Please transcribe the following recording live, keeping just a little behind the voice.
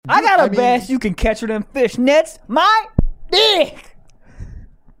I got a bass you can catch with them fish nets. My dick.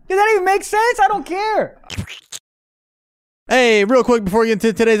 Does that even make sense? I don't care. Hey, real quick before we get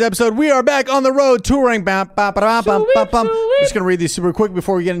into today's episode, we are back on the road touring. We're just going to read these super quick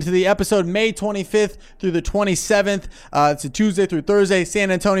before we get into the episode. May 25th through the 27th. It's a Tuesday through Thursday,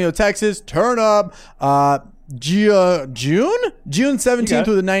 San Antonio, Texas. Turn up. June 17th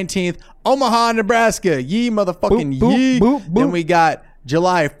through the 19th. Omaha, Nebraska. Yee, motherfucking yee. Then we got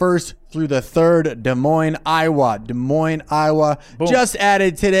July 1st through the 3rd, Des Moines, Iowa. Boom. Just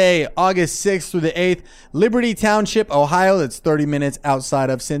added today, August 6th through the 8th, Liberty Township, Ohio. That's 30 minutes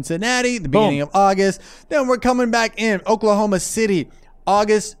outside of Cincinnati, the beginning of August. Then we're coming back in Oklahoma City,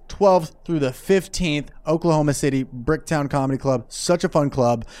 August 12th through the 15th, Oklahoma City, Bricktown Comedy Club. Such a fun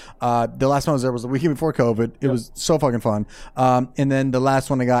club. The last one I was there was the weekend before COVID. It was so fucking fun. And then the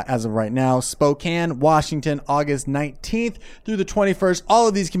last one I got as of right now, Spokane, Washington, August 19th through the 21st. All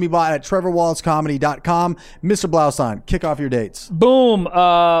of these can be bought at TrevorWallaceComedy.com. Mr. Blaustein, kick off your dates. Boom.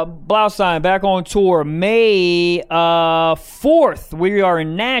 Blaustein back on tour May 4th. We are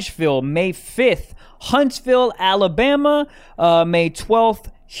in Nashville. May 5th. Huntsville, Alabama, May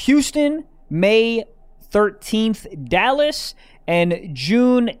 12th, Houston, May 13th, Dallas, and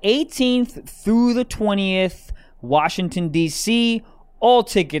June 18th through the 20th, Washington, D.C. All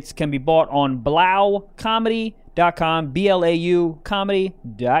tickets can be bought on blaucomedy.com, B-L-A-U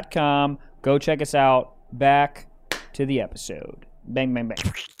comedy.com. Go check us out. Back to the episode. Bang, bang, bang.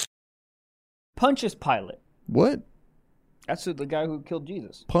 Pontius Pilate. What? That's the guy who killed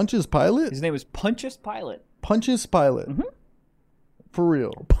Jesus. Pontius Pilate? His name is Pontius Pilate. Pontius Pilate. Mm-hmm. For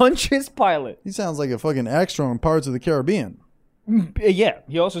real. Pontius Pilate. He sounds like a fucking extra on Pirates of the Caribbean. Yeah,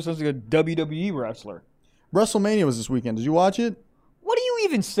 he also sounds like a WWE wrestler. WrestleMania was this weekend. Did you watch it? What are you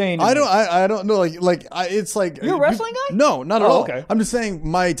even saying? I don't know. It's like you're a wrestling guy? No, not at all. Okay. I'm just saying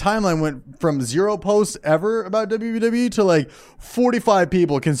my timeline went from 0 posts ever about WWE to like 45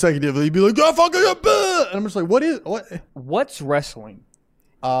 people consecutively be like, "Oh fucking and I'm just like, What's wrestling?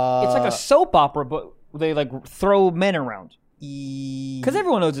 It's like a soap opera, but they like throw men around. Because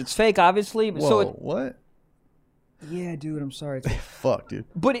everyone knows it's fake, obviously. But what? Yeah, dude. I'm sorry. Fuck, dude.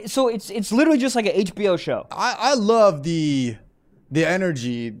 But it's literally just like an HBO show. I love the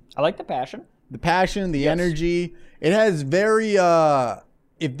energy. I like the passion. The passion, the energy. It has very,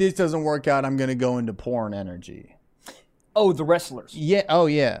 if this doesn't work out, I'm going to go into porn energy. Oh, the wrestlers. Yeah. Oh,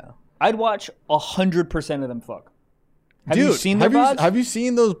 yeah. I'd watch 100% of them fuck. Have you seen their VODs? Have you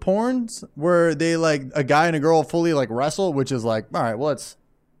seen those porns where they like a guy and a girl fully like wrestle, which is like, all right, well, this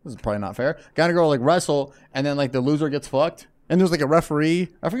is probably not fair. Guy and a girl like wrestle, and then like the loser gets fucked. And there's like a referee.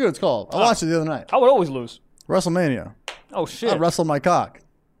 I forget what it's called. I watched it the other night. I would always lose. WrestleMania. Oh, shit. I wrestled my cock.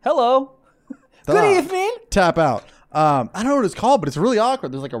 Hello. Good evening. Tap out. I don't know what it's called, but it's really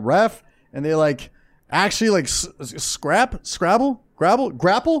awkward. There's like a ref, and they like actually like grapple.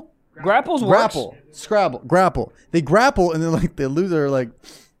 They grapple, and then like the loser like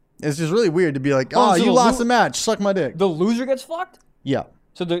it's just really weird to be like, oh, you lost the match. Suck my dick. The loser gets fucked? Yeah.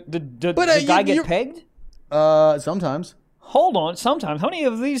 So the guy get pegged? Sometimes. Hold on. Sometimes. How many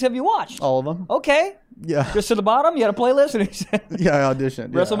of these have you watched? All of them. Okay. Yeah. Just to the bottom? You had a playlist? And he said, yeah, I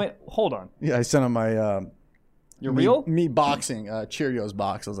auditioned. WrestleMania. Hold on. Yeah, I sent him my Your reel? Me boxing Cheerios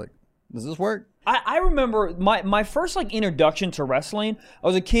box. I was like, does this work? I remember my first like introduction to wrestling. I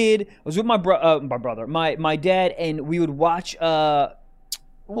was a kid. I was with my brother, my dad, and we would watch. Hold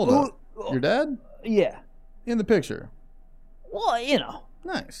up. Your dad? Yeah. In the picture. Well, you know.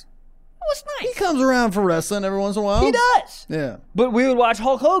 Nice. It was nice. He comes around for wrestling every once in a while. He does. Yeah. But we would watch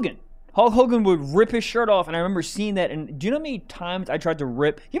Hulk Hogan. Hulk Hogan would rip his shirt off, and I remember seeing that. And do you know how many times I tried to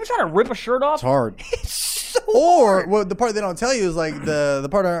rip? You ever try to rip a shirt off? It's hard. It's so hard. Well, the part they don't tell you is like the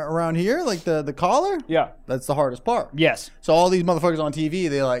part around here, like the collar. Yeah. That's the hardest part. Yes. So all these motherfuckers on TV,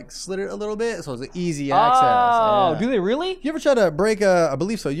 they like slit it a little bit, so it's an easy access. Oh, yeah. do they really? You ever try to break I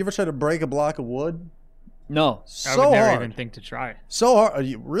believe so. You ever try to break a block of wood? No. I would never hard. even think to try. So hard. Are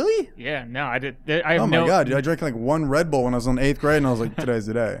you really? Yeah, no, I did. I have Oh my god, dude! I drank like one Red Bull when I was in 8th grade, and I was like, "Today's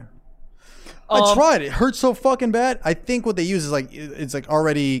the day." I tried. It hurts so fucking bad. I think what they use is like it's like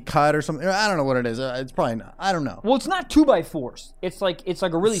already cut or something. I don't know what it is. It's probably not. I don't know. Well, it's not 2x4s. It's like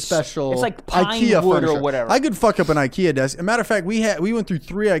a really special. It's like pine IKEA wood furniture. or whatever. I could fuck up an IKEA desk. As a matter of fact, we went through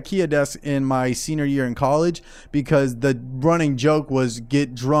 3 IKEA desks in my senior year in college because the running joke was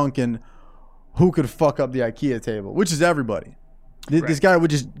get drunk and who could fuck up the IKEA table, which is everybody. This guy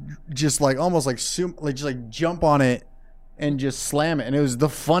would just like almost like just like jump on it and just slam it, and it was the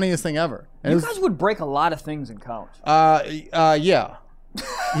funniest thing ever. And you guys would break a lot of things in college. Yeah.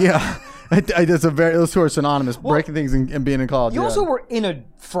 Yeah. Those two are synonymous. Breaking things and being in college. You also were in a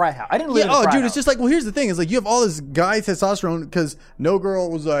frat house. I didn't live in a frat house. It's just like, well, here's the thing. It's like you have all this guy testosterone because no girl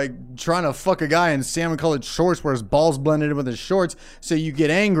was like trying to fuck a guy in salmon-colored shorts where his balls blended in with his shorts. So you get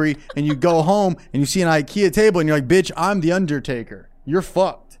angry and you go home and you see an IKEA table and you're like, bitch, I'm the Undertaker. You're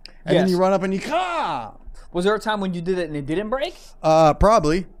fucked. And then you run up and you Was there a time when you did it and it didn't break?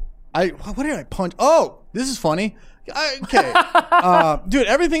 Probably. What did I punch? Oh, this is funny. Okay. Dude,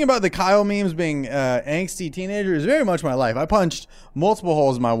 everything about the Kyle memes being angsty teenager is very much my life. I punched multiple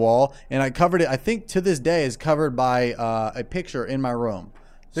holes in my wall, and I covered it. I think to this day is covered by a picture in my room.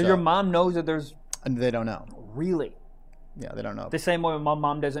 So your mom knows that there's... They don't know. Really? Yeah, they don't know. The same way my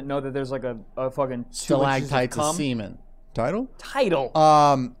mom doesn't know that there's like a fucking... Stalactites of semen. Title?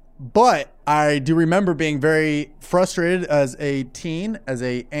 But I do remember being very frustrated as a teen, as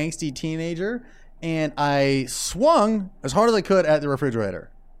a angsty teenager, and I swung as hard as I could at the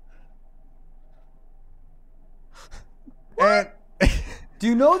refrigerator. And do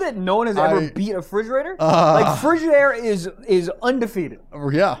you know that no one has ever beat a refrigerator? Like Frigidaire is undefeated.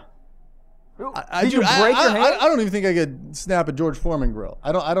 Yeah. Did you break your hand? I don't even think I could snap a George Foreman grill.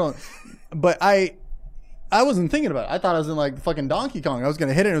 I don't. But I wasn't thinking about it. I thought I was in like fucking Donkey Kong. I was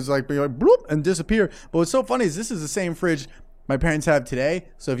gonna hit it and it was like be like bloop and disappear. But what's so funny is this is the same fridge my parents have today.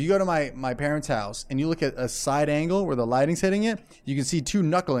 So if you go to my parents' house and you look at a side angle where the lighting's hitting it, you can see 2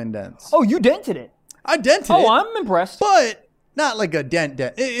 knuckle indents. Oh, you dented it. I dented it. Oh, I'm impressed. But not like a dent.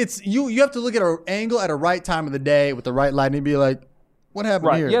 It's you have to look at an angle at a right time of the day with the right lighting and be like, what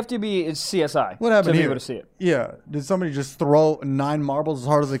happened here? You have to be CSI. What happened to here? be able to see it. Yeah. Did somebody just throw 9 marbles as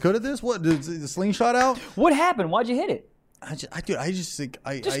hard as they could at this? What did the slingshot out? What happened? Why'd you hit it? I just think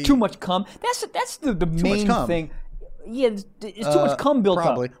too much cum. That's the main thing. Yeah, it's too much cum built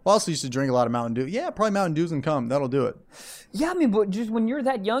probably. up. Well, I also used to drink a lot of Mountain Dew. Yeah, probably Mountain Dews and cum. That'll do it. Yeah, I mean, but just when you're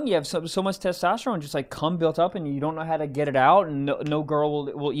that young, you have so much testosterone, just like cum built up, and you don't know how to get it out, and no girl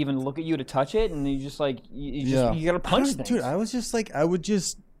will even look at you to touch it, and you just like you gotta punch things. Dude, I was just like, I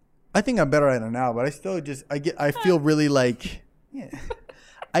think I'm better at it now, but I still I feel really like,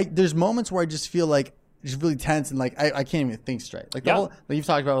 there's moments where I just feel like just really tense and like I can't even think straight. Like the whole, like you've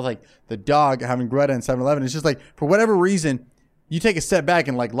talked about with like the dog having Greta in 7-Eleven. It's just like for whatever reason, you take a step back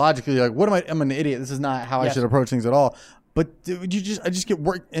and like logically you're like, I'm an idiot. This is not how I should approach things at all. But dude, I just get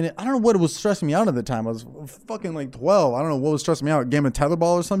worked, and I don't know what was stressing me out at the time. I was fucking like 12. I don't know what was stressing me out. Game of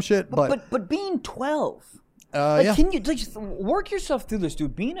tetherball or some shit. But being 12. Can you just work yourself through this,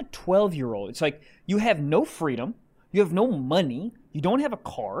 dude? Being a 12-year-old, it's like you have no freedom, you have no money, you don't have a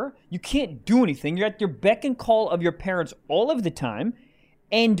car, you can't do anything. You're at your beck and call of your parents all of the time,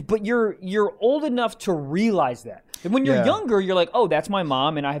 but you're old enough to realize that. And when you're younger, you're like, oh, that's my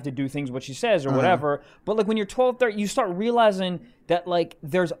mom, and I have to do things what she says or whatever. But like when you're 12, 13, you start realizing that like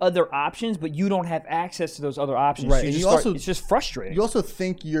there's other options, but you don't have access to those other options. Right. So it's just frustrating. You also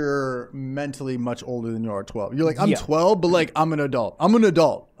think you're mentally much older than you are 12. You're like, I'm 12, but like I'm an adult. I'm an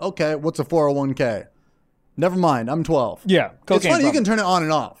adult. Okay, what's a 401k? Never mind, I'm 12. Yeah. It's funny, you can turn it on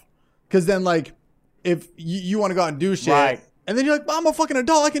and off. Because then like if you want to go out and do shit. Right. And then you're like, I'm a fucking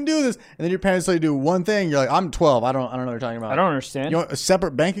adult. I can do this. And then your parents tell you to do one thing. You're like, I'm 12. I don't know what you're talking about. I don't understand. You want a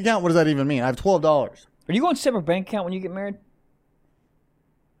separate bank account? What does that even mean? I have $12. Are you going to separate bank account when you get married?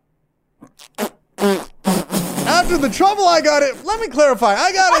 After the trouble I got it, let me clarify.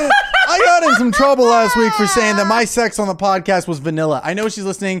 I got in some trouble last week for saying that my sex on the podcast was vanilla. I know she's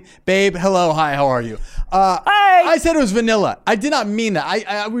listening. Babe, hello, hi, how are you? Hi. I said it was vanilla. I did not mean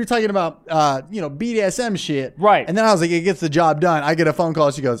that. We were talking about BDSM shit. Right. And then I was like, it gets the job done. I get a phone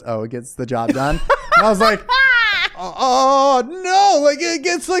call. She goes, oh, it gets the job done. And I was like, oh no, like it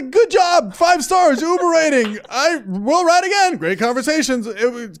gets like good job, 5 stars, Uber rating. I will write again. Great conversations.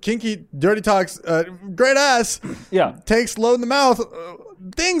 It was kinky, dirty talks, great ass. Yeah. Takes load in the mouth.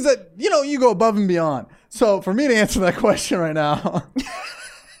 Things that, you go above and beyond. So for me to answer that question right now,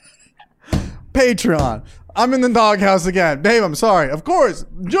 Patreon. I'm in the doghouse again. Babe, I'm sorry. Of course.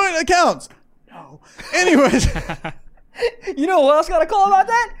 Joint accounts. No. Anyways. You know who else got a call about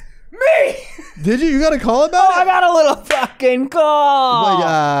that? Me! Did you? You got a call about it? I got a little fucking call.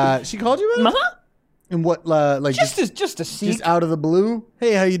 Like, she called you about it? Uh-huh. And what, like... Just to see. Just out of the blue?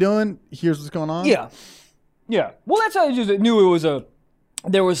 Hey, how you doing? Here's what's going on? Yeah. Yeah. Well, that's how I just knew it was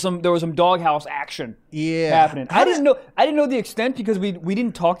there was some doghouse action happening. I didn't know the extent because we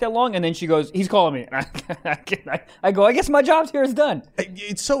didn't talk that long, and then she goes, he's calling me. And I go, I guess my job here is done.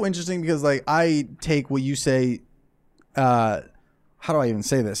 It's so interesting because like I take what you say, how do I even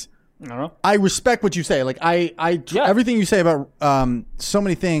say this? I don't know. I respect what you say. Like everything you say about so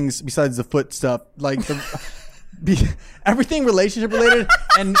many things besides the foot stuff. Like everything relationship related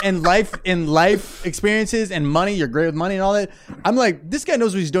and life experiences and money. You're great with money and all that. I'm like, this guy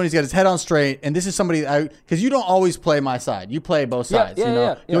knows what he's doing. He's got his head on straight, and this is somebody because you don't always play my side. You play both sides.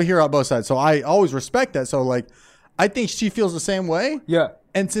 You'll hear out both sides. So I always respect that. So like, I think she feels the same way. Yeah.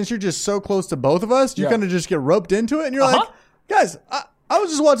 And since you're just so close to both of us, you kind of just get roped into it, and you're like, guys, I was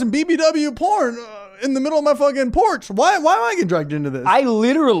just watching BBW porn in the middle of my fucking porch. Why am I getting dragged into this? I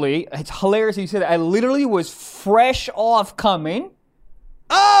literally, it's hilarious you said that. I literally was fresh off coming.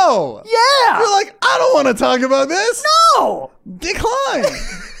 Oh! Yeah! You're like, I don't want to talk about this. No! Decline.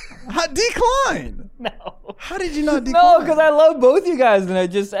 Decline. No. How did you not decline? No, because I love both you guys, and I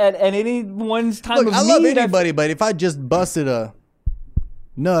just, at anyone's time of need. I love anybody, but if I just busted a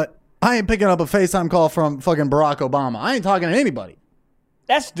nut, I ain't picking up a FaceTime call from fucking Barack Obama. I ain't talking to anybody.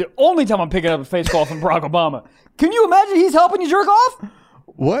 That's the only time I'm picking up a face call from Barack Obama. Can you imagine he's helping you jerk off?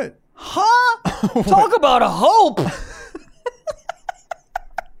 What? Huh? Talk about a hope.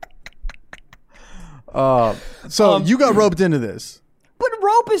 So you got roped into this. But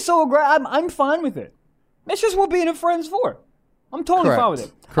rope is so aggressive. I'm fine with it. That's just what being a friend's for. I'm totally fine with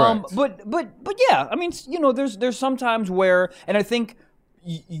it. Correct. But yeah, I mean, you know, there's sometimes where, and I think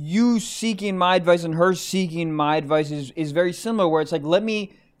you seeking my advice and her seeking my advice is very similar, where it's like, let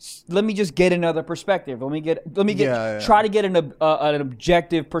me just get another perspective. Let me try to get an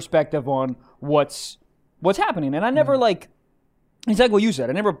objective perspective on what's happening. And I never it's like what you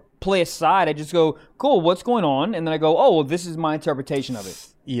said. I never play a side. I just go, cool, what's going on? And then I go, oh, well, this is my interpretation of it.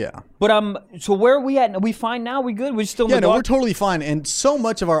 Yeah. But so where are we at? Are we fine now? We good? We're still in the dark? We're totally fine. And so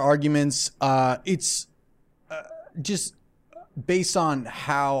much of our arguments, it's just based on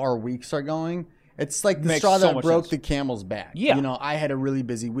how our weeks are going. It's like the straw that broke the camel's back. Yeah. You know, I had a really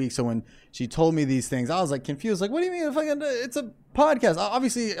busy week. So when she told me these things, I was like confused. Like, what do you mean? It's a podcast.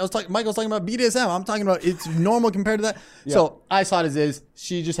 Obviously, Michael's talking about BDSM. I'm talking about it's normal compared to that. Yeah. So I saw it as is.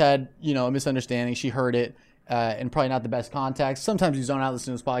 She just had, a misunderstanding. She heard it and probably not the best context. Sometimes you zone out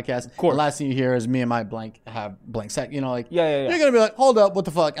listening to this podcast. Of course. The last thing you hear is me and my blank set. You're going to be like, hold up, what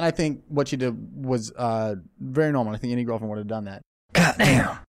the fuck? And I think what she did was very normal. I think any girlfriend would have done that.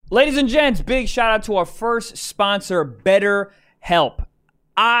 Goddamn. Ladies and gents, big shout out to our first sponsor, BetterHelp.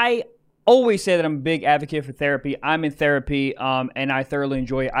 I always say that I'm a big advocate for therapy. I'm in therapy, and I thoroughly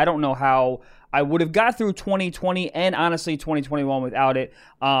enjoy it. I don't know how I would have got through 2020 and honestly 2021 without it.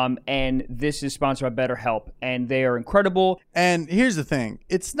 And this is sponsored by BetterHelp, and they are incredible. And here's the thing.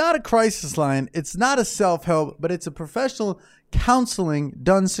 It's not a crisis line. It's not a self-help, but it's a professional counseling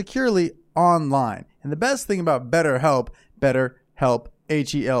done securely online. And the best thing about BetterHelp, HELP,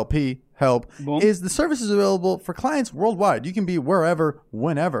 help, is the service is available for clients worldwide. You can be wherever,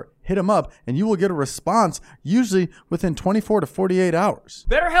 whenever. Hit them up, and you will get a response, usually within 24 to 48 hours.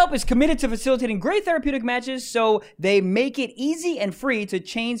 BetterHelp is committed to facilitating great therapeutic matches, so they make it easy and free to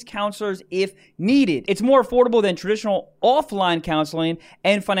change counselors if needed. It's more affordable than traditional offline counseling,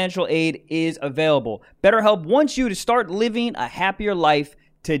 and financial aid is available. BetterHelp wants you to start living a happier life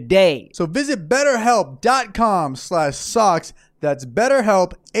today. So visit BetterHelp.com/socks. That's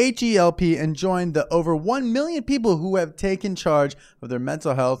BetterHelp, HELP, and join the over 1 million people who have taken charge of their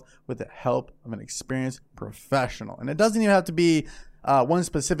mental health with the help of an experienced professional. And it doesn't even have to be one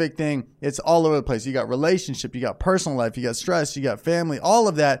specific thing. It's all over the place. You got relationship, you got personal life, you got stress, you got family. All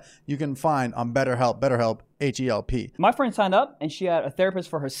of that you can find on BetterHelp, BetterHelp, HELP. My friend signed up, and she had a therapist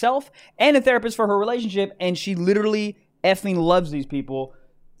for herself and a therapist for her relationship, and she literally effing loves these people.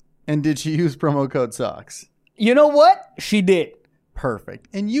 And did she use promo code SOCKS? You know what? She did. Perfect.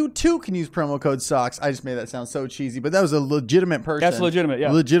 And you too can use promo code SOCKS. I just made that sound so cheesy, but that was a legitimate person. That's legitimate,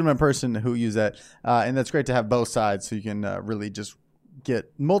 yeah. A legitimate person who used that. And that's great to have both sides, so you can really just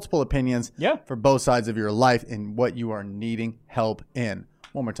get multiple opinions for both sides of your life and what you are needing help in.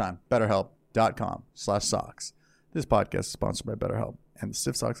 One more time, BetterHelp.com/socks. This podcast is sponsored by BetterHelp, and the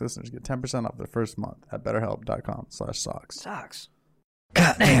Stiff Socks listeners get 10% off their first month at BetterHelp.com/socks. Socks.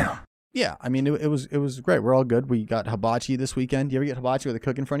 Goddamn. Yeah, I mean, it was great. We're all good. We got hibachi this weekend. Do you ever get hibachi with a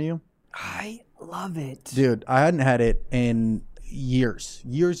cook in front of you? I love it. Dude, I hadn't had it in years.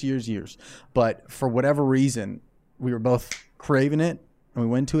 But for whatever reason, we were both craving it, and we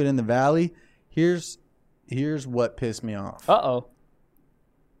went to it in the valley. Here's what pissed me off. Uh-oh.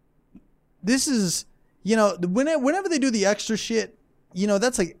 This is, whenever they do the extra shit,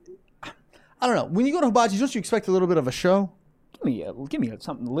 that's like, I don't know. When you go to hibachi, don't you expect a little bit of a show? Give me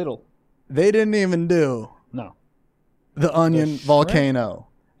something little. They didn't even do the onion volcano.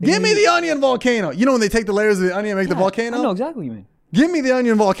 Give me the onion volcano. You know when they take the layers of the onion and make the volcano? I know exactly what you mean. Give me the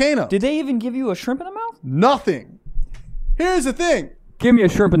onion volcano. Did they even give you a shrimp in the mouth? Nothing. Here's the thing. Give me a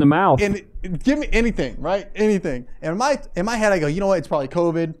shrimp in the mouth. And give me anything, right? Anything. And in my head, I go, you know what? It's probably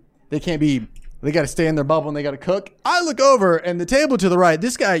COVID. They got to stay in their bubble and they got to cook. I look over and the table to the right,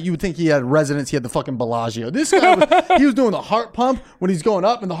 this guy, you would think he had residence. He had the fucking Bellagio. This guy, he was doing the heart pump when he's going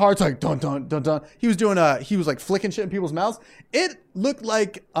up and the heart's like, dun, dun, dun, dun. He was like flicking shit in people's mouths. It looked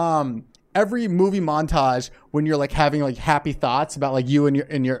like, every movie montage when you're like having like happy thoughts about like you and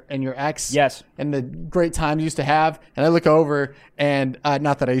your ex. Yes. And the great times you used to have. And I look over and,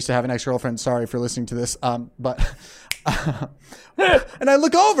 not that I used to have an ex-girlfriend. Sorry if you're listening to this. But, and I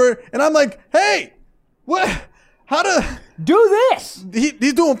look over and I'm like, hey, what? How to do this?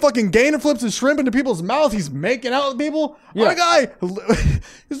 He's doing fucking gainer flips and shrimp into people's mouths. He's making out with people. Yeah. My guy,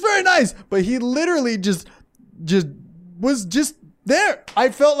 he's very nice, but he literally just was just there. I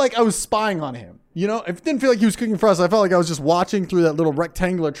felt like I was spying on him. You know, it didn't feel like he was cooking for us. I felt like I was just watching through that little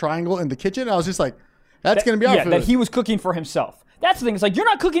rectangular triangle in the kitchen. I was just like, that's going to be our food. That he was cooking for himself. That's the thing. It's like, you're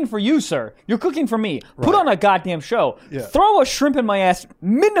not cooking for you, sir. You're cooking for me. Right. Put on a goddamn show. Yeah. Throw a shrimp in my ass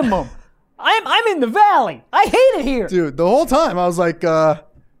minimum. I'm in the valley. I hate it here. Dude, the whole time I was like,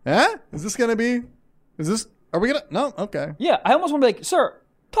 Is this going to be? Are we going to? No? Okay. Yeah, I almost want to be like, sir,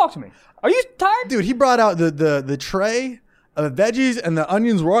 talk to me. Are you tired? Dude, he brought out the tray of the veggies and the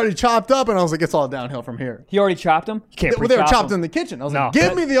onions were already chopped up, and I was like, it's all downhill from here. He already chopped them? You can't they were chopped in the kitchen. I was like,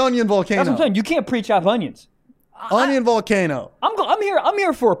 give me the onion volcano. That's what I'm saying. You can't pre-chop onions. Onion volcano. I'm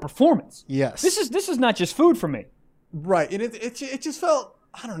here for a performance. Yes. This is not just food for me. Right. And it just felt,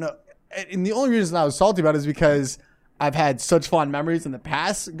 I don't know. And the only reason I was salty about it is because I've had such fond memories in the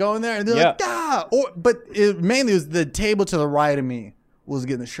past going there, and they're like, ah. But mainly it was the table to the right of me was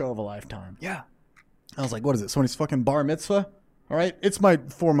getting the show of a lifetime. Yeah. I was like, what is it? Somebody's fucking bar mitzvah? All right. It's my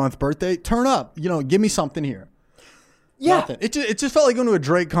 4-month birthday. Turn up. You know, give me something here. Yeah. Nothing. It just felt like going to a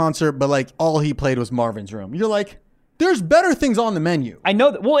Drake concert, but like all he played was Marvin's Room. You're like, there's better things on the menu. I know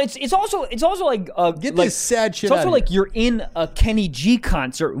that. Well, it's also like get like, this sad shit. It's also like you're in a Kenny G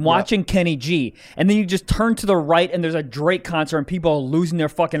concert watching Kenny G, and then you just turn to the right and there's a Drake concert and people are losing their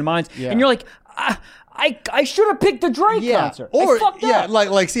fucking minds, and you're like, I should have picked the Drake concert. Or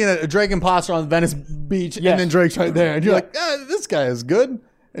like seeing a Drake imposter on Venice Beach, and then Drake's right there, and you're like, this guy is good,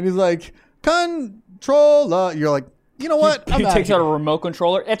 and he's like, controller. You're like, you know what? He takes out a remote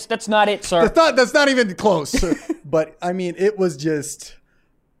controller. That's not it, sir. That's not even close. But I mean, it was just.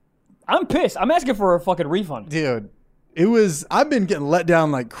 I'm pissed. I'm asking for a fucking refund, dude. It was. I've been getting let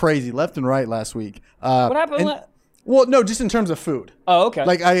down like crazy, left and right last week. What happened? Well, no, just in terms of food. Oh, okay.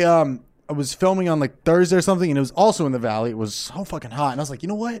 Like I was filming on like Thursday or something, and it was also in the valley. It was so fucking hot, and I was like, you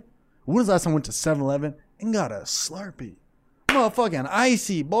know what? When was the last time I went to 7-Eleven and got a Slurpee? Motherfucking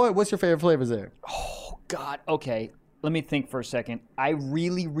icy, boy. What's your favorite flavors there? Oh God. Okay. Let me think for a second. I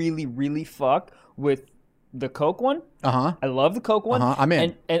really, really, really fuck with the Coke one. Uh-huh. I love the Coke one. Uh-huh. I'm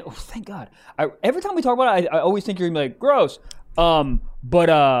in. And thank God. Every time we talk about it, I always think you're going to be like, gross.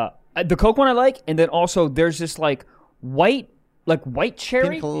 But the Coke one I like, and then also there's this like white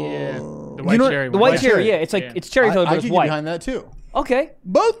cherry. Yeah. The white cherry. The white cherry, yeah. It's like, it's cherry flavor, but it's white. I behind that too. Okay.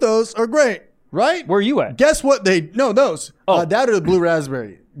 Both those are great, right? Where are you at? Guess what those. Oh. That or the blue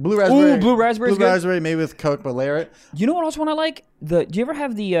raspberry. Blue raspberry. Ooh, blue raspberry. Blue raspberry, maybe with Coke, but layer it. You know what else one I like? Do you ever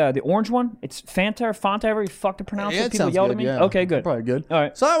have the orange one? It's Fanta or Fanta, however you fuck to pronounce it. People yell at me. Yeah. Okay, good. Probably good. All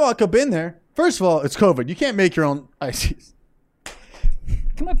right. So I walk up in there. First of all, it's COVID. You can't make your own ices.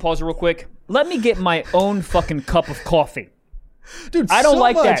 Can I pause real quick? Let me get my own fucking cup of coffee. Dude, I don't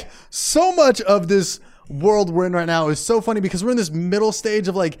like that. So much of this world we're in right now is so funny because we're in this middle stage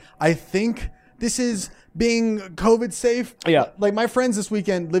of like, I think this is being COVID safe. Yeah. Like my friends this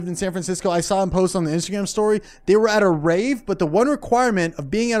weekend lived in San Francisco. I saw them post on the Instagram story. They were at a rave, but the one requirement of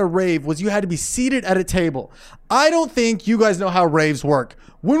being at a rave was you had to be seated at a table. I don't think you guys know how raves work.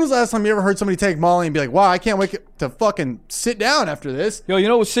 When was the last time you ever heard somebody take Molly and be like, wow, I can't wait to fucking sit down after this? Yo, you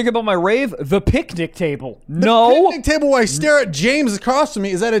know what's sick about my rave? The picnic table. No. The picnic table where I stare at James across from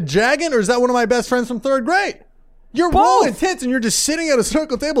me. Is that a Jagan or is that one of my best friends from 3rd grade? You're rolling tits and you're just sitting at a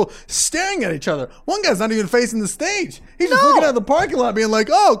circle table staring at each other. One guy's not even facing the stage. He's just looking at the parking lot being like,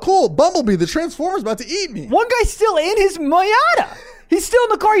 oh, cool, Bumblebee, the Transformer's about to eat me. One guy's still in his Miata. He's still in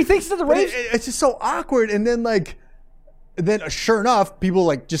the car. He thinks it's at the rave. It's just so awkward. And then sure enough, people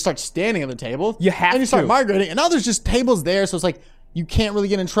like just start standing at the table. You have to. And you start migrating. And now there's just tables there. So it's like you can't really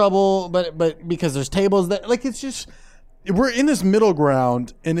get in trouble, but because there's tables that like it's just... We're in this middle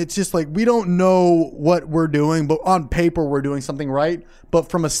ground, and it's just like we don't know what we're doing, but on paper we're doing something right. But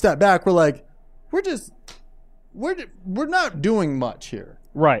from a step back, we're like, we're not doing much here.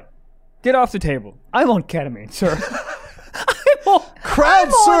 Right. Get off the table. I'm on ketamine, sir.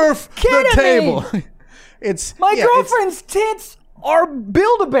 Crowd surf the table. My girlfriend's tits are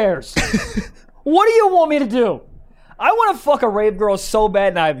Build-A-Bears. What do you want me to do? I want to fuck a rave girl so bad,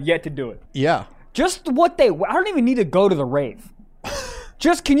 and I have yet to do it. Yeah. Just what I don't even need to go to the rave.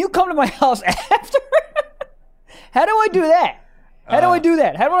 Just, can you come to my house after? How do I do that? How do I do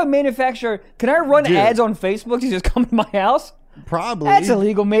that? How do I manufacture? Can I run ads on Facebook to just come to my house? Probably. That's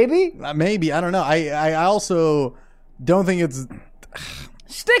illegal, maybe. Maybe. I don't know. I also don't think it's...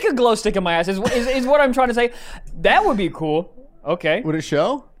 Stick a glow stick in my ass is what I'm trying to say. That would be cool. Okay. Would it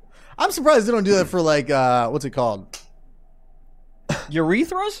show? I'm surprised they don't do that for like, what's it called?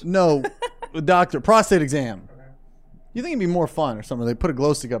 Urethras? No, doctor, prostate exam. You think it'd be more fun or something? They put a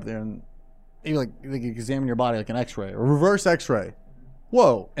glow stick up there and maybe like they could examine your body like an X-ray or reverse X-ray.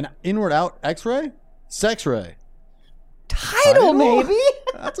 Whoa, an inward-out X-ray? Sex-ray. Title, maybe?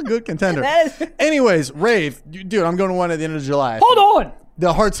 That's a good contender. Anyways, rave. Dude, I'm going to one at the end of July. Hold on.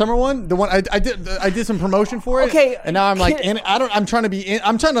 The hard summer one, the one I did some promotion for it. Okay, and now I'm like, I'm trying to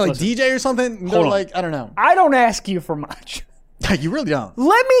like DJ or something. They're on. like, I don't know. I don't ask you for much. You really don't.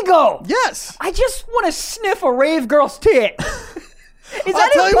 Let me go. Yes. I just want to sniff a rave girl's tit. Is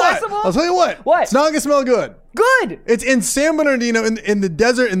that impossible? I'll tell you what. What? It's not gonna smell good. Good. It's in San Bernardino in the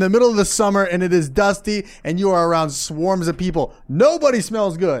desert in the middle of the summer, and it is dusty, and you are around swarms of people. Nobody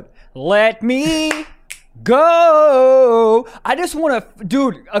smells good. Let me go. I just want to,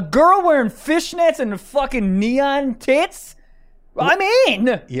 dude, a girl wearing fishnets and fucking neon tits? I'm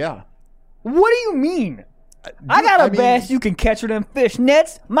in. Yeah. What do you mean? I got a bass you can catch with them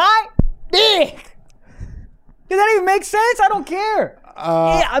fishnets. My dick. Does that even make sense? I don't care.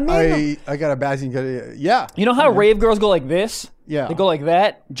 Yeah, I mean, I got a bass you can yeah. You know how rave girls go like this? Yeah. They go like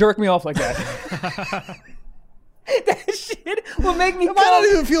that. Jerk me off like that. That shit will make me. I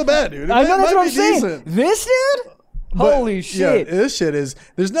don't even feel bad, dude. I know, that's what I'm saying. Decent. This dude? Holy shit. Yeah, this shit is.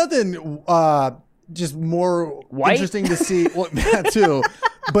 There's nothing just more interesting to see. Well, that too.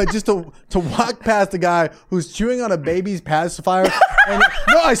 But just to walk past a guy who's chewing on a baby's pacifier. And,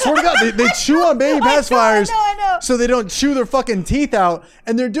 no, I swear to God, they chew on baby pacifiers I know. so they don't chew their fucking teeth out.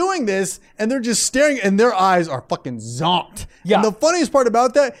 And they're doing this, and they're just staring, and their eyes are fucking zonked. Yeah. And the funniest part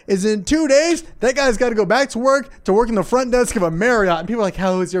about that is in 2 days, that guy's got to go back to work in the front desk of a Marriott. And people are like,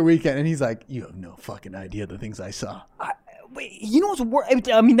 how was your weekend? And he's like, you have no fucking idea the things I saw. You know what's worse?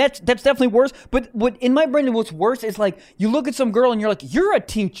 I mean, that's definitely worse. But what in my brain, what's worse is like you look at some girl and you're like, you're a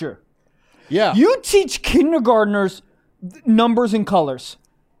teacher. Yeah. You teach kindergartners numbers and colors,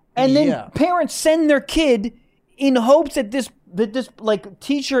 and then parents send their kid in hopes that this like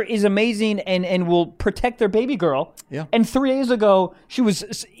teacher is amazing and will protect their baby girl. Yeah. And 3 days ago, she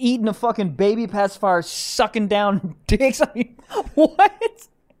was eating a fucking baby pacifier, sucking down dicks. I mean, what?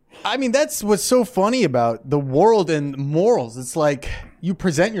 I mean, that's what's so funny about the world and morals. It's like you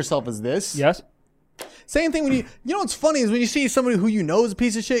present yourself as this. Yes. Same thing when you know what's funny is when you see somebody who you know is a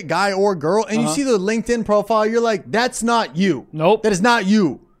piece of shit, guy or girl, and you see the LinkedIn profile, you're like, that's not you. Nope. That is not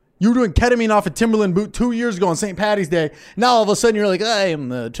you. You were doing ketamine off a Timberland boot 2 years ago on St. Patty's Day. Now all of a sudden you're like, I am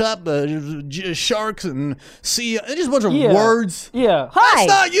the top sharks and see, and just a bunch of words. Yeah. Hi. That's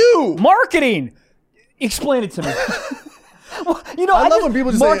not you. Marketing. Explain it to me. Well, you know, I love when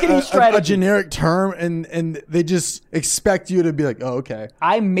people just marketing say a generic term and they just expect you to be like, oh, okay.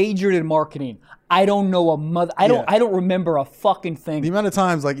 I majored in marketing. I don't know a mother. I don't remember a fucking thing. The amount of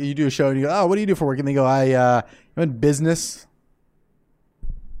times like you do a show and you go, oh, what do you do for work? And they go, I'm in business.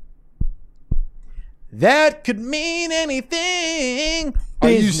 That could mean anything. Are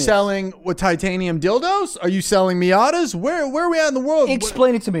you selling titanium dildos? Are you selling Miatas? Where are we at in the world?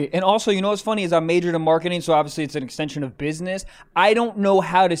 Explain it to me. And also, you know what's funny is I majored in marketing, so obviously it's an extension of business. I don't know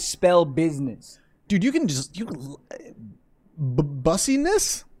how to spell business. Dude, you can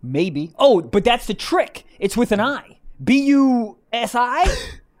bussiness? Maybe. Oh, but that's the trick. It's with an I. B-U-S-I?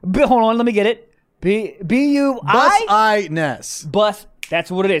 Hold on, let me get it. B-U-I? Bus-I-ness. Bus. That's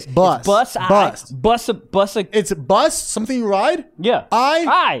what it is. Bus. It's bus. Bus. It's bus, something you ride? Yeah.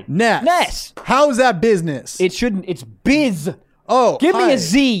 Ness. Ness. How is that business? It shouldn't. It's biz. Oh, give me a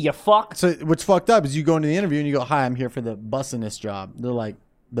Z, you fuck. So what's fucked up is you go into the interview and you go, hi, I'm here for the bussiness job. They're like,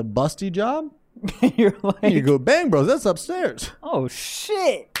 the busty job? You're like, and you go, bang, bros, that's upstairs. Oh,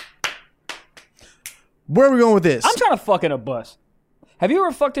 shit. Where are we going with this? I'm trying to fuck in a bus. Have you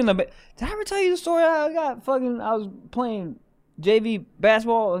ever fucked in the... Did I ever tell you the story? I was playing JV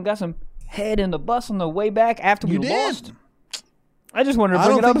basketball and got some head in the bus on the way back after we lost. I just wanted to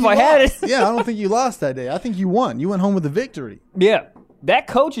bring it up if I had it. Yeah, I don't think you lost that day. I think you won. You went home with a victory. Yeah. That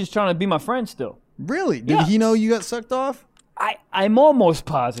coach is trying to be my friend still. Really? Did he know you got sucked off? I'm almost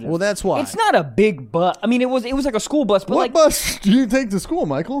positive. Well, that's why. It's not a big bus. I mean, it was like a school bus. But what bus do you take to school,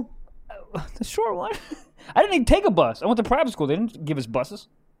 Michael? The short one. I didn't even take a bus. I went to private school. They didn't give us buses.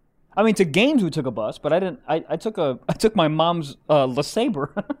 I mean, to games we took a bus, but I didn't. I took my mom's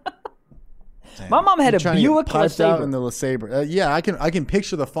LeSabre. My mom had a Buick LeSabre. In the LeSabre. LeSabre. Yeah, I can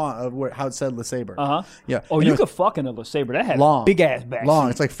picture the font of how it said LeSabre. Yeah. Oh, you could fuck in a LeSabre. That had big ass back. Long.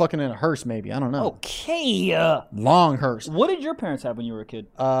 It's like fucking in a hearse, maybe. I don't know. Okay. Long hearse. What did your parents have when you were a kid?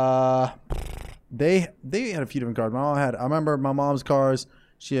 They had a few different cars. I remember my mom's cars.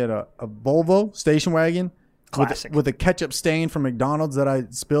 She had a Volvo station wagon. Classic. With a ketchup stain from McDonald's that I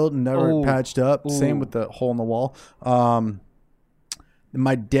spilled and never patched up. Same with the hole in the wall.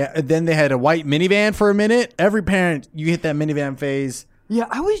 My dad. Then they had a white minivan for a minute. Every parent, you hit that minivan phase. Yeah,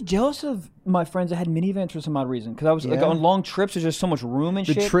 I was jealous of my friends that had minivans for some odd reason because I was like on long trips. There's just so much room and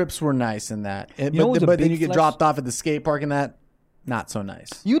shit. The trips were nice in that, but then you get dropped off at the skate park and that. Not so nice.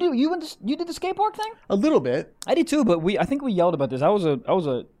 You did the skate park thing? A little bit. I did too, but I think we yelled about this. I was a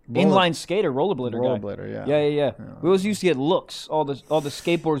inline skater, rollerblader guy. Rollerblader, Yeah. We always used to get looks. All the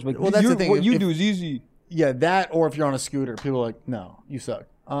skateboarders. Like, well, that's the thing. What you do is easy. Yeah, that or if you're on a scooter, people are like, no, you suck.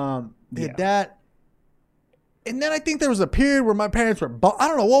 Did that. And then I think there was a period where my parents were. I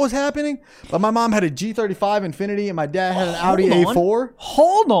don't know what was happening, but my mom had a G35 Infiniti and my dad had an Audi A4.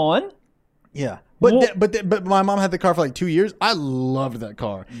 Hold on. Yeah. But my mom had the car for like 2 years. I loved that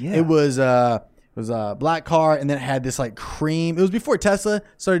car. Yeah. It was a black car, and then it had this like cream. It was before Tesla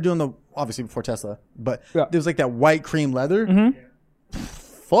started doing obviously before Tesla, but there was like that white cream leather. Mm-hmm.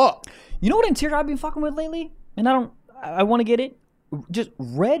 Fuck. You know what interior I've been fucking with lately? And I want to get it. Just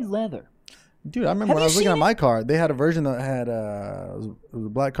red leather. Dude, I remember when I was looking at my car, they had a version that had it was a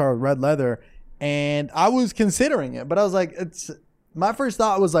black car with red leather, and I was considering it, but I was like, my first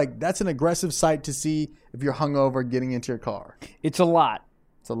thought was like, that's an aggressive sight to see if you're hungover getting into your car. It's a lot.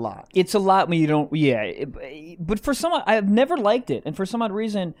 It's a lot when you don't. Yeah, but for some, I've never liked it, and for some odd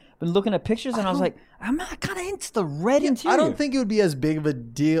reason, I've been looking at pictures, and I was like, I'm not kind of into the red interior. I don't think it would be as big of a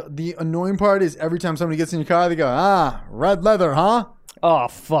deal. The annoying part is every time somebody gets in your car, they go, red leather, huh? Oh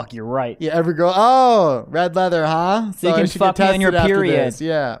fuck, you're right. Yeah, every girl, red leather, huh? So you can fuck me on your period.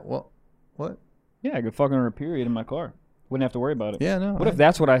 Yeah. Well, what? Yeah, I could fuck on her period in my car. Wouldn't have to worry about it. Yeah, no. What if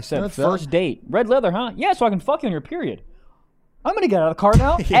that's what I said? First date. Red leather, huh? Yeah, so I can fuck you on your period. I'm going to get out of the car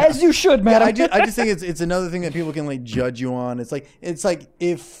now. As you should, madam. I just think it's another thing that people can like judge you on. It's like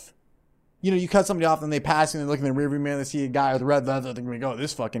if you cut somebody off and they pass you and they look in the rearview mirror and they see a guy with red leather, they're going to go,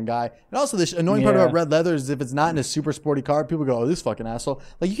 this fucking guy. And also the annoying part about red leather is if it's not in a super sporty car, people go, oh, this fucking asshole.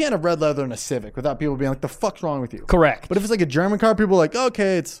 Like you can't have red leather in a Civic without people being like, the fuck's wrong with you? Correct. But if it's like a German car, people are like,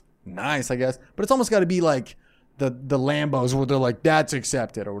 okay, it's nice, I guess. But it's almost got to be like the Lambos where they're like, that's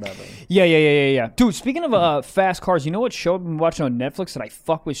accepted or whatever. Yeah. Dude, speaking of fast cars, you know what show I've been watching on Netflix that I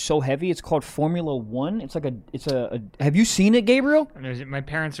fuck with so heavy? It's called Formula One. It's like have you seen it, Gabriel? My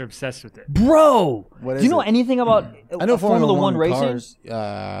parents are obsessed with it. Bro, what is do you know anything about I know Formula One racing? Cars,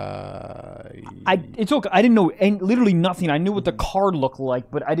 it's okay. I didn't know literally nothing. I knew what the car looked like,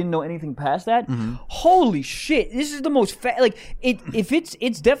 but I didn't know anything past that. Mm-hmm. Holy shit! This is the most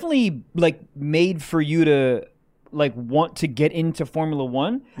it's definitely like made for you to like want to get into Formula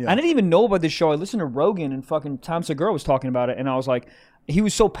One. Yeah. I didn't even know about this show. I listened to Rogan and fucking Tom Segura was talking about it, and I was like, he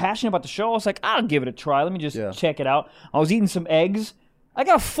was so passionate about the show. I was like, I'll give it a try. Let me just check it out. I was eating some eggs. I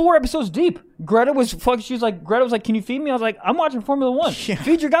got 4 episodes deep. Greta was like, can you feed me? I was like, I'm watching Formula One. Yeah.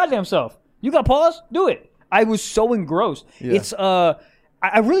 Feed your goddamn self. You got pause? Do it. I was so engrossed. Yeah. It's I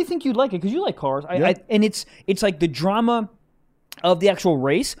really think you'd like it because you like cars. And it's like the drama of the actual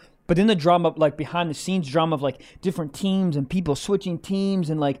race. But then the drama, like behind the scenes drama of like different teams and people switching teams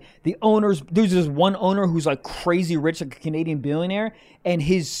and like the owners. There's this one owner who's like crazy rich, like a Canadian billionaire, and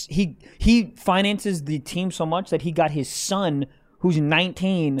he finances the team so much that he got his son, who's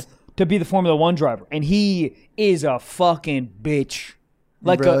 19, to be the Formula One driver, and he is a fucking bitch.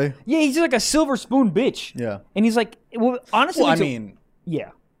 Like really? He's like a silver spoon bitch. Yeah, and he's like, well, honestly, yeah.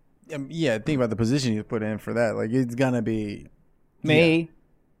 Think about the position you put in for that. Like it's gonna be me. Yeah.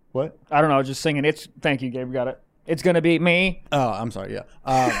 What? I don't know. I was just singing. Thank you, Gabe. We got it. It's going to be me. Oh, I'm sorry. Yeah.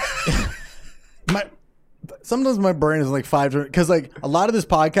 Sometimes my brain is like 5 because like a lot of this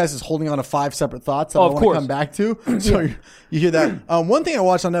podcast is holding on to 5 separate thoughts that I want to come back to. So you hear that. One thing I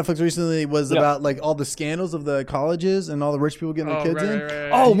watched on Netflix recently was about like all the scandals of the colleges and all the rich people getting their kids in. Right.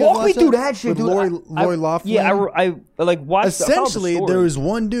 Oh, walk me through that shit, dude. Lori Loughlin. Yeah, I like watched. Essentially, there was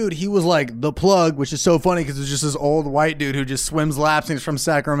one dude. He was like the plug, which is so funny because it's just this old white dude who just swims laps and he's from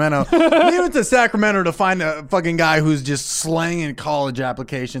Sacramento. He went to Sacramento to find a fucking guy who's just slanging college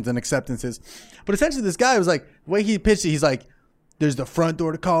applications and acceptances. But essentially, this guy was like, the way he pitched it, he's like, There's the front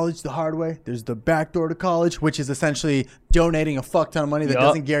door to college, the hard way. There's the back door to college, which is essentially donating a fuck ton of money that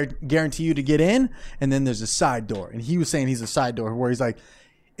doesn't guarantee you to get in. And then there's a side door. And he was saying he's a side door where he's like,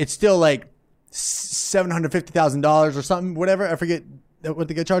 it's still like $750,000 or something, whatever. I forget what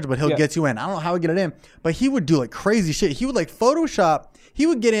they get charged, but he'll get you in. I don't know how he get it in, but he would do like crazy shit. He would like Photoshop. He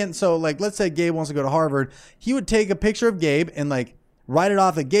would get in. So like, let's say Gabe wants to go to Harvard. He would take a picture of Gabe and like write it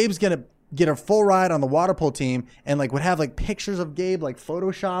off that Gabe's going to get a full ride on the water polo team, and like would have like pictures of Gabe like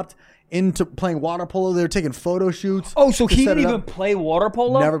photoshopped into playing water polo. They were taking photo shoots. Oh, so he didn't even play water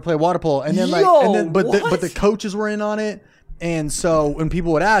polo? Never play water polo. And then but the coaches were in on it. And so when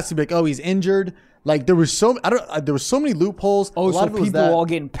people would ask, he'd be like, "Oh, he's injured." Like there was there were so many loopholes. Oh, so people were all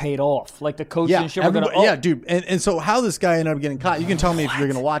getting paid off, like the coaches and shit were gonna. Yeah, dude. And so how this guy ended up getting caught? You can tell me if you're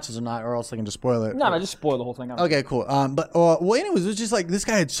gonna watch this or not, or else I can just spoil it. No, just spoil the whole thing. Okay, cool. But anyways, it was just like this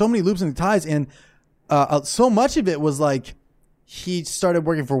guy had so many loops and ties, and so much of it was like he started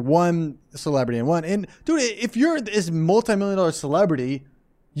working for one celebrity and dude, if you're this multi-million-dollar celebrity,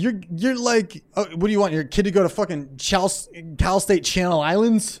 you're like, what do you want your kid to go to fucking Cal State Channel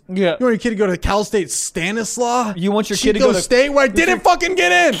Islands? Yeah. You want your kid to go to Cal State Stanislaus? You want your kid to go to State where I didn't fucking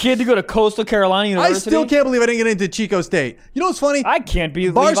get in? Kid to go to Coastal Carolina University? I still can't believe I didn't get into Chico State. You know what's funny? I can't be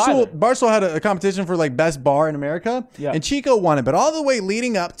Barstool had a competition for like best bar in America, and Chico won it. But all the way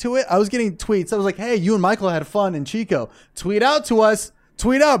leading up to it, I was getting tweets. I was like, "Hey, you and Michael had fun in Chico. Tweet out to us.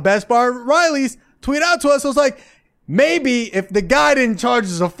 Tweet out best bar Riley's. Tweet out to us." I was like, maybe if the guy didn't charge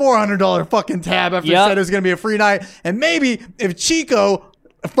us a $400 fucking tab after he said it was going to be a free night, and maybe if Chico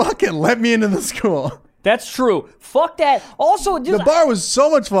fucking let me into the school. That's true. Fuck that. Also, the bar was so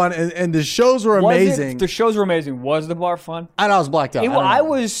much fun, and the shows were amazing. The shows were amazing. Was the bar fun? And I was blacked out. I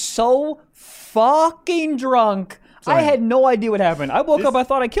was so fucking drunk. I had no idea what happened. I woke up, I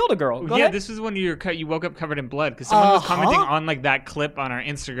thought I killed a girl. Go ahead. This is when you woke up covered in blood because someone was commenting on like that clip on our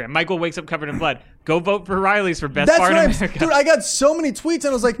Instagram. Michael wakes up covered in blood. Go vote for Riley's for best bar in America. Dude, I got so many tweets and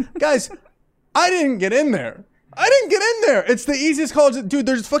I was like, guys, I didn't get in there. It's the easiest college. Dude,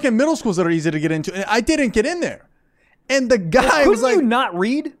 there's fucking middle schools that are easy to get into. And I didn't get in there. And the guy was like, couldn't you not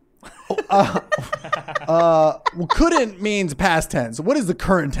read? Couldn't means past tense. What is the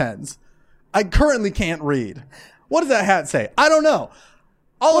current tense? I currently can't read. What does that hat say? I don't know.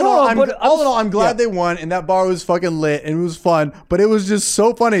 All in all, I'm glad they won, and that bar was fucking lit, and it was fun. But it was just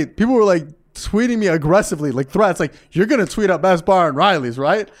so funny. People were like tweeting me aggressively, like threats, like, "You're gonna tweet out best bar in Riley's,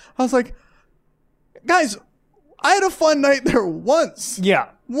 right?" I was like, guys, I had a fun night there once.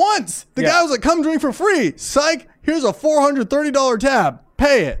 Yeah. Once. The guy was like, "Come drink for free." Psych. Here's a $430 tab.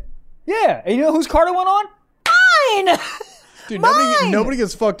 Pay it. Yeah. And you know whose card it went on? Mine. Dude, nobody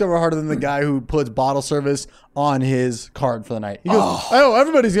gets fucked over harder than the guy who puts bottle service on his card for the night. He goes, "Oh,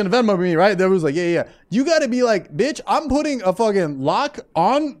 everybody's gonna Venmo me, right?" There was like, yeah. You got to be like, "Bitch, I'm putting a fucking lock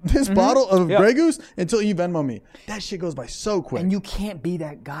on this bottle of Grey Goose until you Venmo me." That shit goes by so quick. And you can't be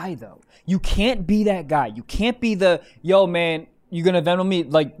that guy though. You can't be that guy. You can't be the, "Yo, man, you gonna Venmo me?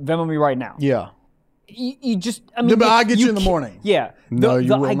 Like Venmo me right now." Yeah. You just, I mean, but I'll get you in the morning. Yeah. No,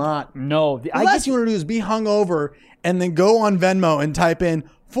 you will not. No. The last you want to do is be hungover and then go on Venmo and type in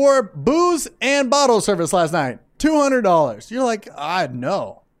 "for booze and bottle service last night, $200. You're like, I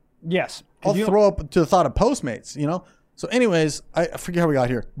know. Yes. I'll throw up to the thought of Postmates, you know? So anyways, I forget how we got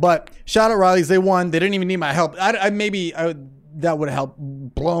here. But shout out Riley's. They won. They didn't even need my help. That would have helped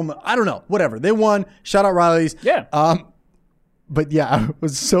blow them. I don't know. Whatever. They won. Shout out Riley's. Yeah. But yeah, it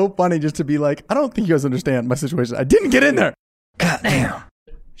was so funny just to be like, I don't think you guys understand my situation. I didn't get in there. God damn.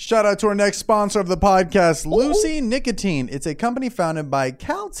 Shout out to our next sponsor of the podcast, Lucy Nicotine. It's a company founded by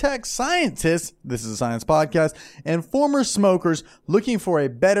Caltech scientists, this is a science podcast, and former smokers looking for a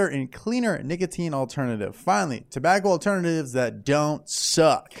better and cleaner nicotine alternative. Finally, tobacco alternatives that don't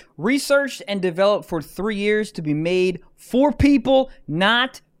suck. Researched and developed for 3 years to be made for people,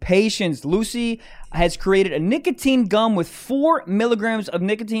 not patients. Lucy has created a nicotine gum with 4 milligrams of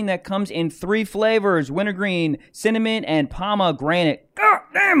nicotine that comes in 3 flavors: wintergreen, cinnamon, and pomegranate. God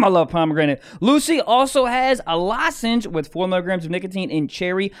damn, I love pomegranate. Lucy also has a lozenge with 4 milligrams of nicotine in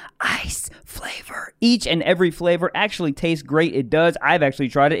cherry ice flavor. Each and every flavor actually tastes great. It does. I've actually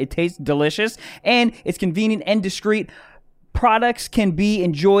tried it. It tastes delicious, and it's convenient and discreet. Products can be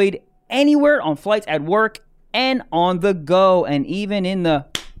enjoyed anywhere, on flights, at work, and on the go, and even in the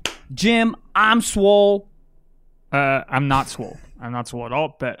gym. I'm swole. I'm not swole. I'm not swole at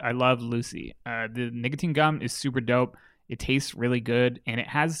all, but I love Lucy. The nicotine gum is super dope. It tastes really good, and it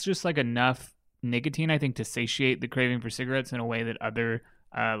has just like enough nicotine, I think, to satiate the craving for cigarettes in a way that other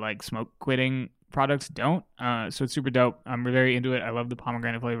like smoke quitting products don't. So it's super dope. I'm very into it. I love the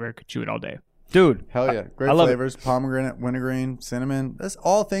pomegranate flavor. Could chew it all day. Dude. Hell yeah. Great I love flavors. Pomegranate, wintergreen, cinnamon. That's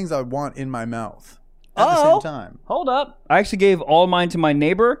all things I want in my mouth at the same time. Hold up. I actually gave all mine to my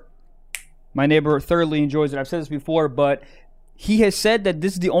neighbor. My neighbor thoroughly enjoys it. I've said this before, but he has said that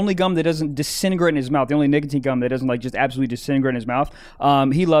this is the only gum that doesn't disintegrate in his mouth. The only nicotine gum that doesn't like just absolutely disintegrate in his mouth.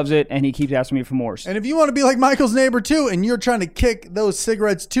 He loves it, and he keeps asking me for more. And if you want to be like Michael's neighbor too, and you're trying to kick those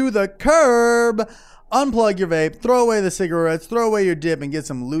cigarettes to the curb, unplug your vape, throw away the cigarettes, throw away your dip, and get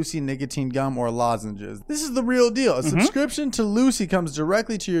some Lucy nicotine gum or lozenges. This is the real deal. A subscription to Lucy comes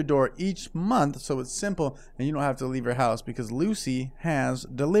directly to your door each month, so it's simple, and you don't have to leave your house because Lucy has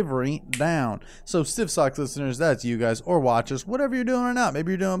delivery down. So Stiff Socks listeners, that's you guys, or watchers, whatever you're doing or not.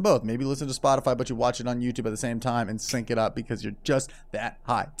 Maybe you're doing both. Maybe you listen to Spotify, but you watch it on YouTube at the same time and sync it up because you're just that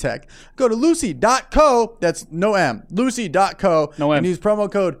high tech. Go to lucy.co, that's no M, lucy.co, No M. and use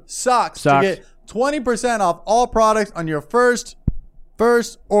promo code SOCKS. to get 20% off all products on your first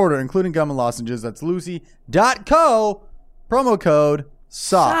order, including gum and lozenges. That's lucy.co, promo code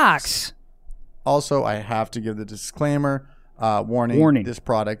SOCKS. Also, I have to give the disclaimer, warning. This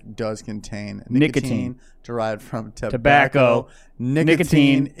product does contain nicotine derived from tobacco.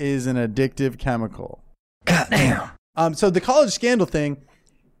 Nicotine is an addictive chemical. Goddamn. So the college scandal thing,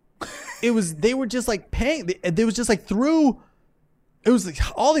 they were just like paying, there was just like through... It was like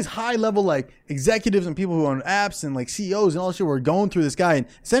all these high level like executives and people who own apps and like CEOs and all this shit were going through this guy, and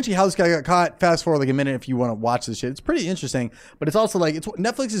essentially how this guy got caught. Fast forward like a minute if you want to watch this shit. It's pretty interesting, but it's also like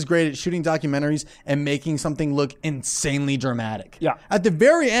Netflix is great at shooting documentaries and making something look insanely dramatic. Yeah. At the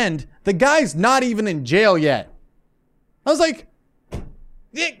very end, the guy's not even in jail yet. I was like,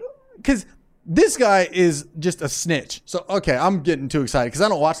 because this guy is just a snitch. So, okay, I'm getting too excited because I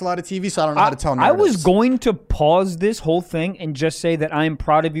don't watch a lot of TV, so I don't know how to tell narratives. I was going to pause this whole thing and just say that I am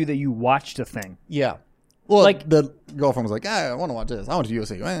proud of you that you watched the thing. Yeah. Well, Like- the girlfriend was like, I want to watch this. I want to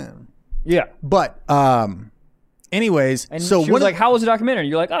USA. Yeah. But, anyways, And so she was like, how was the documentary? And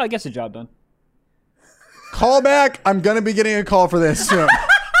you're like, oh, I guess the job done. call back. I'm going to be getting a call for this soon.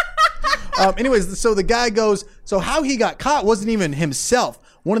 Anyways, so the guy goes, so how he got caught wasn't even himself.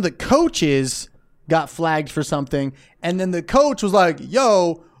 One of the coaches got flagged for something, and then the coach was like,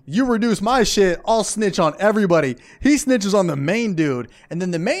 yo, you reduce my shit, I'll snitch on everybody. He snitches on the main dude, and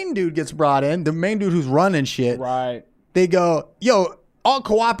then the main dude gets brought in, the main dude who's running shit. Right. They go, yo, I'll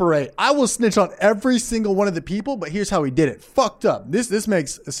cooperate. I will snitch on every single one of the people, but here's how he did it. Fucked up. This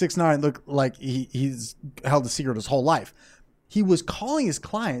makes 6ix9ine look like he's held a secret his whole life. He was calling his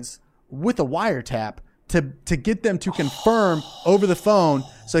clients with a wiretap to get them to confirm over the phone.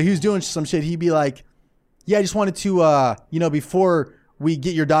 So he was doing some shit. He'd be like, yeah, I just wanted to, before we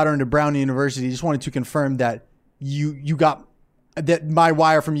get your daughter into Brown University, just wanted to confirm that you got that my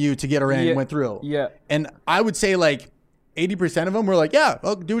wire from you to get her in went through. Yeah. And I would say like 80% of them were like, yeah,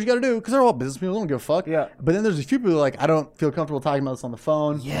 well, do what you got to do. Because they're all business people. They don't give a fuck. Yeah. But then there's a few people who are like, I don't feel comfortable talking about this on the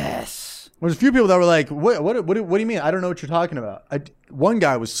phone. Yes. There's a few people that were like, what do you mean? I don't know what you're talking about. One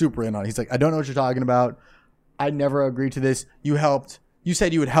guy was super in on it. He's like, I don't know what you're talking about. I never agreed to this. You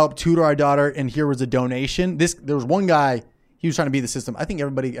said you would help tutor our daughter, and here was a donation. There was one guy, he was trying to beat the system. I think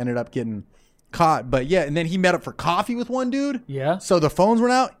everybody ended up getting caught. But yeah, and then he met up for coffee with one dude. Yeah. So the phones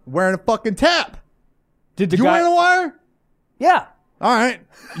went out, wearing a fucking tap. Did the You guy... wearing a wire? Yeah. All right.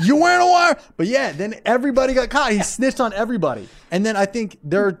 You wearing a wire? But yeah, then everybody got caught. He snitched on everybody. And then I think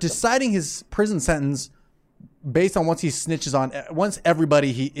they're deciding his prison sentence based on once he snitches on, once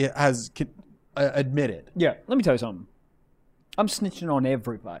everybody he has admitted. Yeah. Let me tell you something. I'm snitching on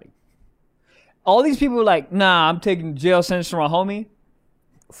everybody. All these people are like, nah, I'm taking jail sentence for my homie.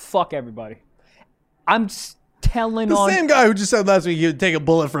 Fuck everybody. I'm telling The on... same guy who just said last week he would take a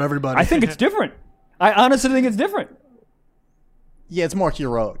bullet for everybody. I think it's different. I honestly think it's different. Yeah, it's more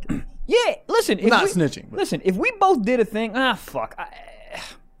heroic. Yeah, listen. Not snitching, but- Listen, if we both did a thing, fuck.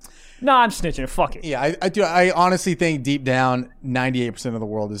 No, I'm snitching. Fuck it. Yeah, I do. I honestly think deep down, 98% of the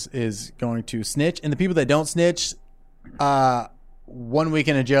world is going to snitch. And the people that don't snitch, 1 week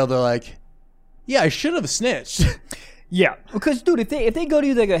in jail, they're like, yeah, I should have snitched. Yeah, because dude, if they go to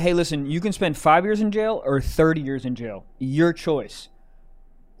you, they go, hey, listen, you can spend 5 years in jail or 30 years in jail. Your choice.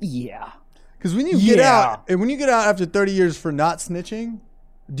 Yeah. Because when you get out, and when you get out after 30 years for not snitching,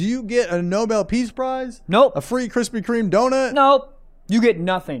 do you get a Nobel Peace Prize? Nope. A free Krispy Kreme donut? Nope. You get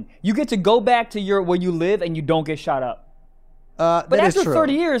nothing. You get to go back to where you live and you don't get shot up. But after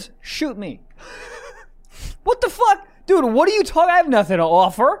 30 years, shoot me. What the fuck? Dude, what are you talking? I have nothing to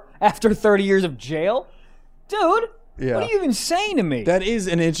offer after 30 years of jail. Dude, Yeah. what are you even saying to me? That is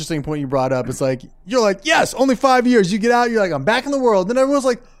an interesting point you brought up. It's like, you're like, yes, only 5 years. You get out, you're like, I'm back in the world. Then everyone's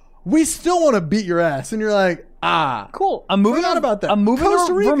like, we still want to beat your ass. And you're like, Cool. I'm moving Forgot about that. I'm moving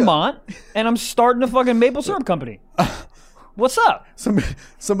Costa to Rica. Vermont, and I'm starting a fucking maple syrup company. What's up?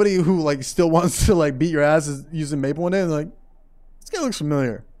 somebody who like still wants to like beat your ass is using maple one day and they're like, this guy looks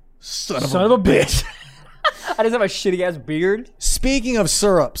familiar. Son of a bitch. I just have a shitty ass beard. Speaking of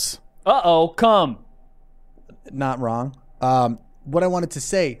syrups, Come. not wrong. What I wanted to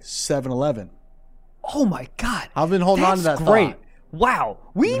say, 7-Eleven. Oh my god. I've been holding on to that That's great. thought. Wow.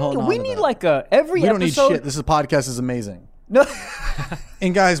 We holding on to need that. like a every We don't need episode. shit. This podcast is amazing. No.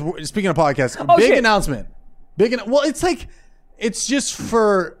 And guys, speaking of podcasts, big shit. announcement. Well, it's like, it's just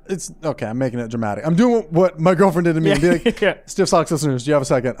for, it's, okay, I'm making it dramatic. I'm doing what my girlfriend did to me. And be like, Yeah. Stiff Socks listeners, do you have a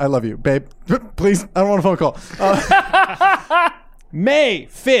second? I love you. Babe, please, I don't want a phone call. May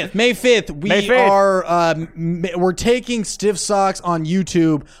 5th, May 5th. are, we're taking Stiff Socks on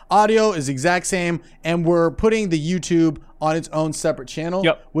YouTube. Audio is exact same, and we're putting the YouTube on its own separate channel,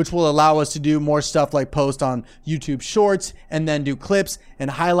 Yep. which will allow us to do more stuff like post on YouTube Shorts and then do clips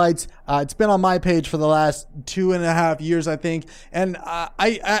and highlights. It's been on my page for the last 2.5 years, I think. And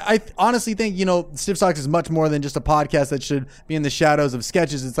I honestly think, Stiff Socks is much more than just a podcast that should be in the shadows of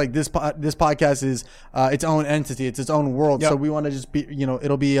sketches. It's like this podcast is its own entity. It's its own world. Yep. So we want to just be,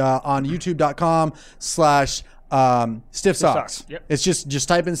 it'll be on youtube.com/Stiff Socks. Yep. It's just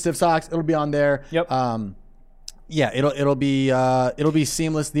type in Stiff Socks. It'll be on there. Yep. Yeah, it'll be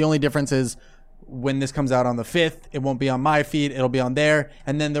seamless. The only difference is when this comes out on the 5th, it won't be on my feed. It'll be on there,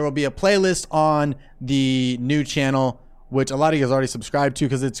 and then there will be a playlist on the new channel, which a lot of you guys already subscribed to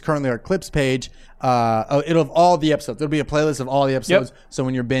because it's currently our clips page. It'll have all the episodes. There'll be a playlist of all the episodes. Yep. So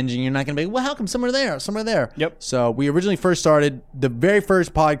when you're binging, you're not gonna be, well, how come some are there, some are there? Yep. So we originally first started, the very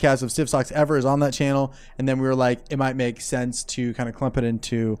first podcast of Stiff Socks ever is on that channel, and then we were like, it might make sense to kind of clump it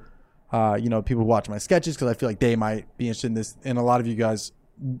into people who watch my sketches because I feel like they might be interested in this. And a lot of you guys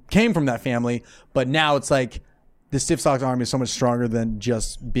came from that family, but now it's like the Stiff Socks Army is so much stronger than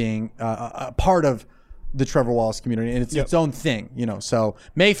just being a part of the Trevor Wallace community, and it's its own thing, So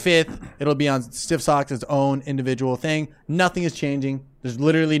May 5th, it'll be on Stiff Socks' its own individual thing. Nothing is changing. There's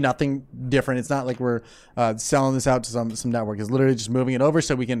literally nothing different. It's not like we're selling this out to some network. It's literally just moving it over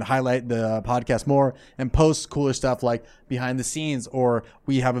so we can highlight the podcast more and post cooler stuff like behind the scenes, or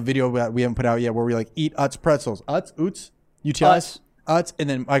we have a video that we haven't put out yet where we like eat Utz pretzels. Utz? UTIs? Utz. And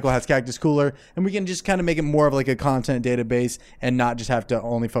then Michael has Cactus Cooler, and we can just kind of make it more of like a content database and not just have to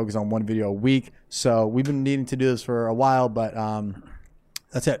only focus on one video a week. So we've been needing to do this for a while, but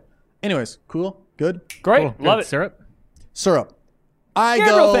that's it. Anyways, cool? Good? Great. Cool. Love Good. it. Syrup. I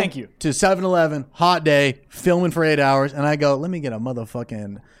Gabriel, go thank you. to 7-Eleven, hot day, filming for 8 hours, and I go, let me get a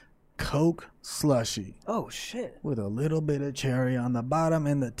motherfucking Coke slushie Oh shit. with a little bit of cherry on the bottom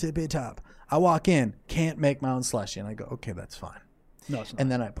and the tippy top. I walk in, can't make my own slushie, and I go, okay, that's fine. No, it's not. And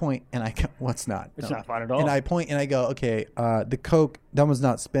then I point and I go, what's not? It's not fine at all. And I point and I go, okay, the Coke, that one's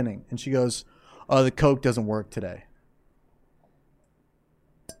not spinning. And she goes, oh, the Coke doesn't work today.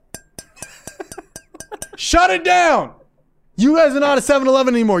 Shut it down. You guys are not a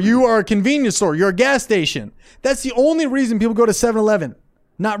 7-Eleven anymore. You are a convenience store. You're a gas station. That's the only reason people go to 7-Eleven.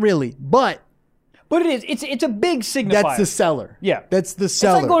 Not really, but But it is. It's a big signifier. that's the seller. Yeah. That's the It's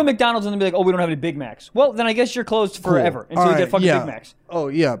seller. like going to McDonald's and they'll be like, oh, we don't have any Big Macs. Well, then I guess you're closed forever until All you get right, fucking yeah. Big Macs. Oh,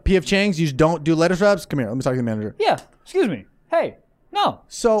 yeah. P.F. Chang's, you don't do lettuce wraps? Come here. Let me talk to the manager. Yeah. Excuse me. Hey. No.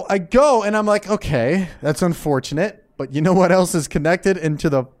 So I go and I'm like, okay, that's unfortunate. But you know what else is connected into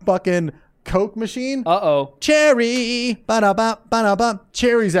the fucking Coke machine? Uh-oh. Cherry. Ba-da-ba, ba-da-ba.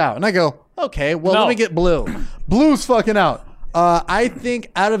 Cherry's out. And I go, okay, well, No. let me get blue. Blue's fucking out. I think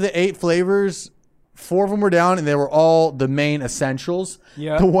out of the 8 flavors, 4 of them were down and they were all the main essentials.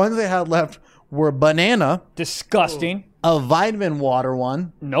 Yeah. The ones they had left were banana, Disgusting. a vitamin water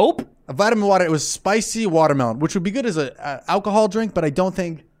one. Nope. A vitamin water, it was spicy watermelon, which would be good as a alcohol drink, but I don't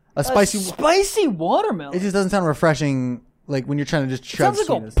think a spicy... Spicy watermelon. It just doesn't sound refreshing, like when you're trying to just shred Sounds like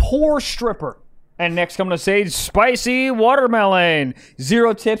sweetness. a poor stripper. And next, I'm going to say spicy watermelon.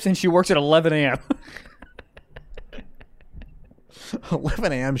 0 tips, and she works at 11 a.m.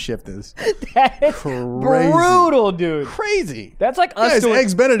 11 a.m. shift is That's Crazy. brutal, dude. crazy. That's like us Guys, doing...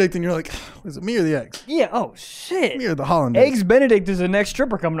 Eggs Benedict, and you're like, is it me or the eggs? Yeah, oh, shit. Me or the Hollandaise? Eggs Benedict is the next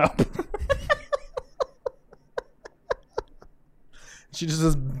stripper coming up. She just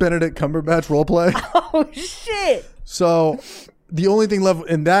does Benedict Cumberbatch roleplay. Oh, shit. So the only thing left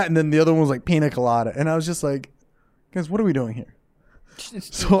in that, and then the other one was like pina colada. And I was just like, guys, what are we doing here?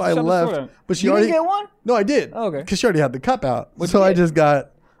 So I left, but she you already didn't get one? No, I did. Oh, okay. Because she already had the cup out. What'd So you I get? just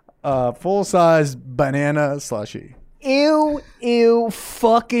got a full-size banana slushie. Ew,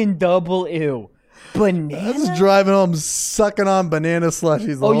 fucking double ew. I Banana? was driving home sucking on banana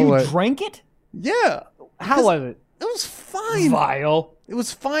slushies the Oh, whole you way. drank it? Yeah. How was it? It was fine. Vile. It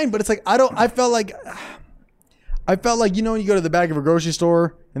was fine, but it's like I felt like you know when you go to the back of a grocery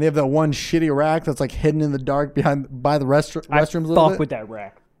store and they have that one shitty rack that's like hidden in the dark by the restrooms a little Fuck bit. with that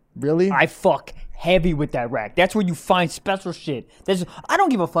rack. Really? I fuck heavy with that rack. That's where you find special shit. I don't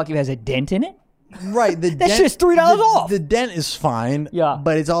give a fuck if it has a dent in it. Right. That shit's $3 off. The dent is fine. Yeah.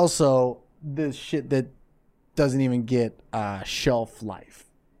 But it's also the shit that doesn't even get shelf life.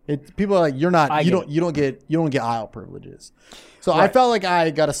 People are like, you don't get aisle privileges. So I felt like I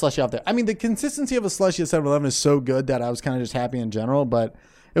got a slushie off there. I mean, the consistency of a slushie at 7-Eleven is so good that I was kind of just happy in general, but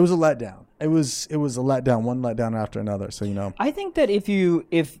it was a letdown. It was a letdown, one letdown after another. So, you know. I think that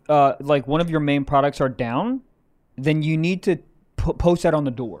if like one of your main products are down, then you need to post that on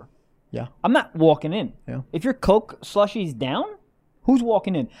the door. Yeah. I'm not walking in. Yeah. If your Coke slushie's down, who's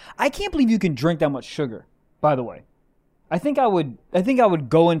walking in? I can't believe you can drink that much sugar, by the way. I think I would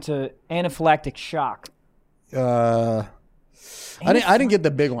go into anaphylactic shock. I didn't get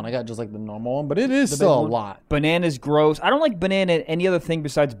the big one. I got just like the normal one, but it is still a lot. Banana's gross. I don't like banana any other thing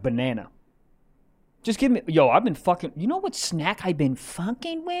besides banana. Just give me... Yo, I've been fucking... You know what snack I've been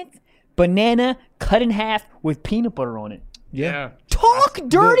fucking with? Banana cut in half with peanut butter on it. Yeah. Talk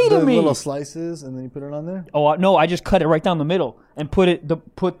dirty to me. Little slices, and then you put it on there. Oh no! I just cut it right down the middle and put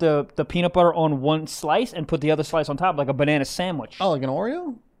the peanut butter on one slice and put the other slice on top like a banana sandwich. Oh, like an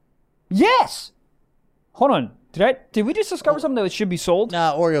Oreo? Yes. Hold on. Did we just discover something that should be sold?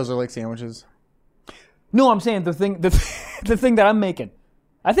 Nah, Oreos are like sandwiches. No, I'm saying the thing the thing that I'm making.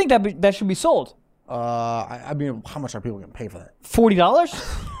 I think that should be sold. I mean, how much are people gonna pay for that?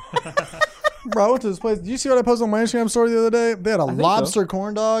 $40. Bro, I went to this place. Did you see what I posted on my Instagram story the other day? They had a lobster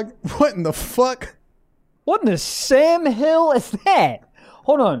corn dog. What in the fuck? What in the Sam Hill is that?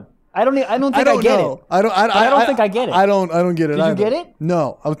 Hold on. I don't think I get know. it. I don't think I get it. I don't get it. Did you get it?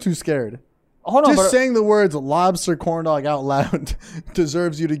 No, I was too scared. Hold on. Just saying the words lobster corn dog out loud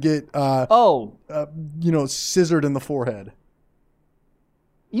deserves you to get scissored in the forehead.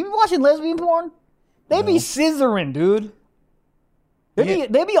 You been watching lesbian porn? They be scissoring, dude.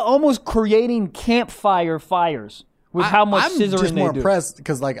 They be almost creating campfire fires with how much scissoring they do. I'm just more impressed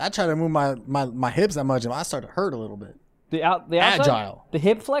because like I try to move my hips that much and I start to hurt a little bit. The outside? Agile. The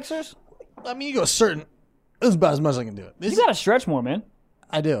hip flexors? I mean, you go certain. This is about as much as I can do it. You gotta stretch more, man.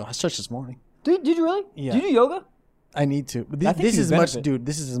 I do. I stretched this morning. Did you really? Yeah. Did you do yoga? I need to. But this is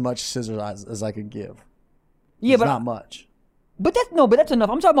as much scissors as I could give. Yeah, but not much. But that's enough.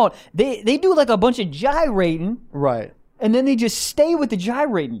 I'm talking about they do like a bunch of gyrating. Right. And then they just stay with the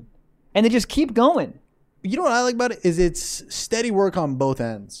gyrating. And they just keep going. You know what I like about it is it's steady work on both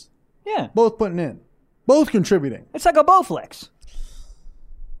ends. Yeah. Both putting in. Both contributing. It's like a Bowflex.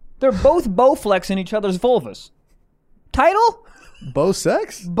 They're both Bowflexing each other's vulvas. Title? Bow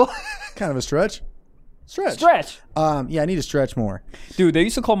sex? Kind of a stretch. Stretch. Yeah, I need to stretch more. Dude, they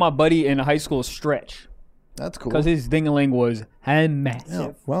used to call my buddy in high school Stretch. That's cool. Because his ding-a-ling was massive.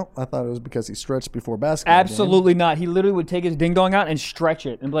 Yeah, well, I thought it was because he stretched before basketball. Absolutely not. He literally would take his ding-dong out and stretch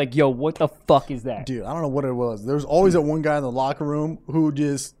it and be like, yo, what the fuck is that? Dude, I don't know what it was. There was always that one guy in the locker room who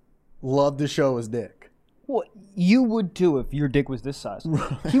just loved to show his dick. Well, you would too if your dick was this size.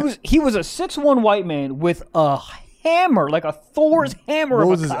 He was a 6'1" white man with a hammer, like a Thor's hammer. What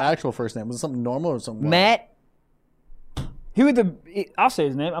was his actual first name? Was it something normal or something? Matt. I'll say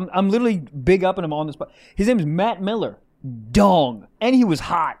his name. I'm literally big upping him on the spot. His name is Matt Miller. Dong. And he was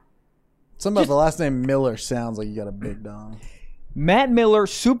hot. Something about the last name Miller sounds like you got a big dong. Matt Miller,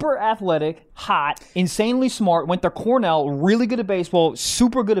 super athletic, hot, insanely smart, went to Cornell, really good at baseball,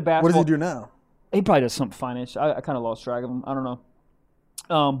 super good at basketball. What does he do now? He probably does something finance. I kind of lost track of him. I don't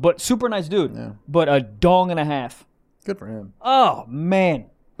know. But super nice dude. Yeah. But a dong and a half. Good for him. Oh, man.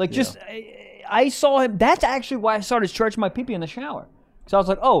 Like, just... I saw him. That's actually why I started stretching my pee-pee in the shower. Because I was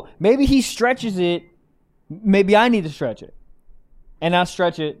like, oh, maybe he stretches it. Maybe I need to stretch it. And I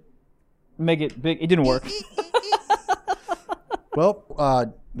stretch it, make it big. It didn't work.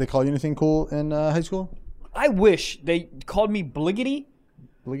 Well, they call you anything cool in high school? I wish they called me Bliggity.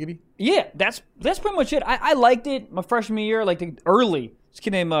 Bliggity? Yeah, that's pretty much it. I liked it my freshman year, like early. This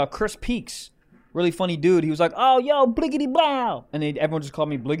kid named Chris Peaks. Really funny dude. He was like, oh, yo, Bliggity Blow. And everyone just called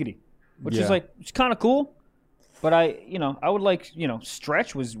me Bliggity. Which is like, it's kind of cool. But I would like,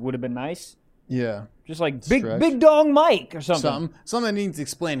 stretch would have been nice. Yeah. Just like big dong Mike or something. Something that needs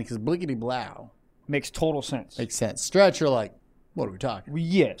explaining because bliggity blow makes total sense. Makes sense. Stretch, you're like, what are we talking?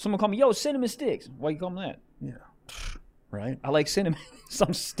 Yeah. Someone call me, yo, cinnamon sticks. Why you call me that? Yeah. Right? I like cinnamon.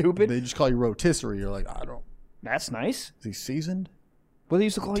 Something stupid. They just call you rotisserie. You're like, I don't. That's nice. Is he seasoned? What they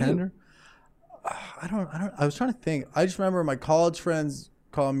used to call tender? I was trying to think. I just remember my college friends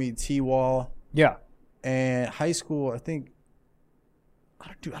calling me T-Wall, Yeah. and high school, I think.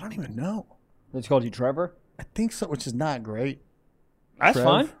 I don't even know. It's called you Trevor? I think so, which is not great. That's Trev.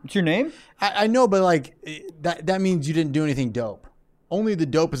 fine. What's your name? I know, but like that means you didn't do anything dope. Only the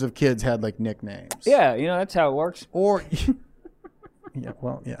dopest of kids had like nicknames. Yeah, that's how it works. Or yeah,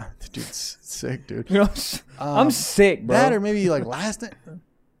 well, yeah, dude, it's sick, dude. I'm sick, bro. That or maybe like last name.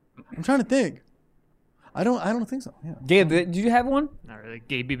 I'm trying to think. I don't think so. Yeah. Gabe, did you have one? Not really.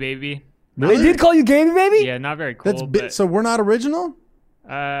 Gaby baby. They did call you Gaby baby? Yeah, not very cool. That's so we're not original.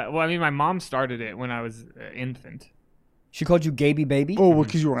 Well, I mean, my mom started it when I was an infant. She called you Gaby baby? Oh, well,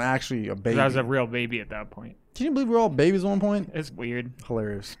 because you weren't actually a baby. 'Cause I was a real baby at that point. Can you believe we're all babies at one point? It's weird.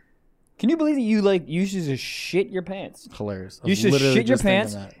 Hilarious. Can you believe that you used to just shit your pants? Hilarious. You used to shit your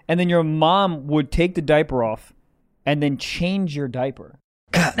pants, and then your mom would take the diaper off and then change your diaper.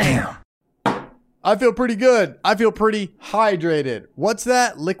 Goddamn. I feel pretty good. I feel pretty hydrated. What's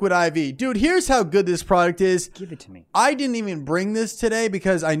that? Liquid IV. Dude, here's how good this product is. Give it to me. I didn't even bring this today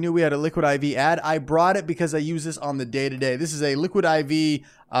because I knew we had a Liquid IV ad. I brought it because I use this on the day-to-day. This is a Liquid IV,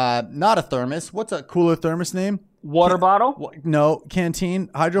 not a thermos. What's a cooler thermos name? Water bottle? No,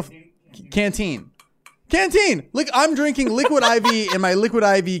 canteen. Canteen. Canteen. Look, I'm drinking Liquid IV in my Liquid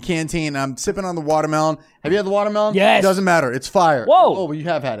IV canteen. I'm sipping on the watermelon. Have you had the watermelon? Yes. Doesn't matter. It's fire. Whoa. Oh, but you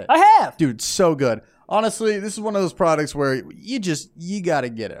have had it. I have. Dude, so good. Honestly, this is one of those products where you got to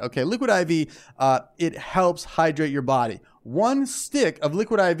get it. Okay, Liquid IV, it helps hydrate your body. One stick of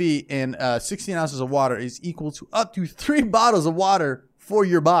Liquid IV in 16 ounces of water is equal to up to 3 bottles of water for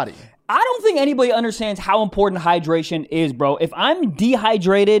your body. I don't think anybody understands how important hydration is, bro. If I'm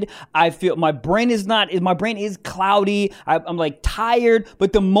dehydrated, I feel my brain is cloudy. I'm like tired.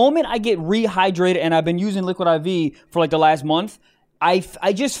 But the moment I get rehydrated, and I've been using Liquid IV for like the last month, I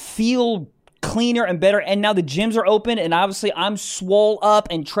just feel cleaner and better. And now the gyms are open, and obviously I'm swole up,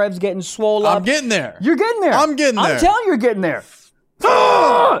 and Trev's getting swole up. I'm getting there. You're getting there. I'm getting there. I'm telling you, you're getting there.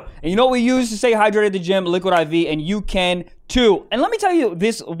 And you know what we use to stay hydrated at the gym? Liquid IV, and you can too. And let me tell you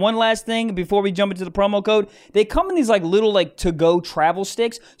this one last thing before we jump into the promo code. They come in these like little like to-go travel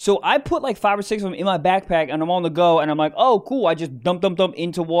sticks. So I put like 5 or 6 of them in my backpack, and I'm on the go, and I'm like, oh, cool. I just dump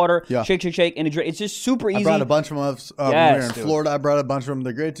into water, shake, and it's just super easy. I brought a bunch of them when we were in Florida. I brought a bunch of them.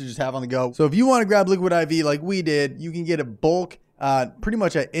 They're great to just have on the go. So if you want to grab Liquid IV like we did, you can get a bulk pretty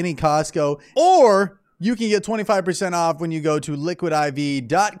much at any Costco, or you can get 25% off when you go to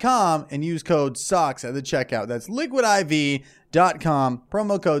liquidiv.com and use code SOCKS at the checkout. That's liquidiv.com,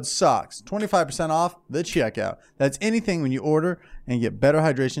 promo code SOCKS. 25% off the checkout. That's anything when you order, and get better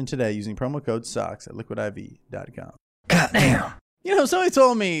hydration today using promo code SOCKS at liquidiv.com. Goddamn. You know, somebody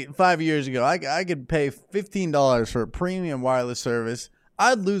told me 5 years ago I could pay $15 for a premium wireless service.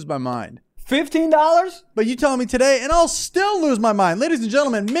 I'd lose my mind. $15? But you telling me today, and I'll still lose my mind. Ladies and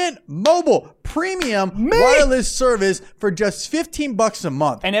gentlemen, Mint Mobile premium wireless service for just $15 a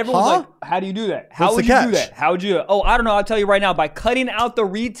month. And everyone's like, how do you do that? How would you do that? How would you do it? Oh, I don't know. I'll tell you right now. By cutting out the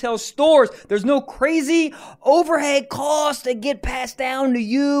retail stores, there's no crazy overhead costs that get passed down to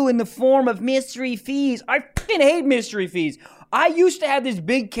you in the form of mystery fees. I fucking hate mystery fees. I used to have this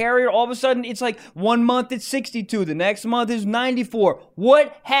big carrier. All of a sudden, it's like 1 month it's 62. The next month is 94.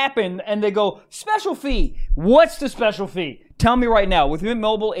 What happened? And they go, special fee. What's the special fee? Tell me right now. With Mint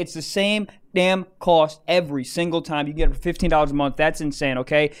Mobile, it's the same damn cost every single time. You get it for $15 a month. That's insane,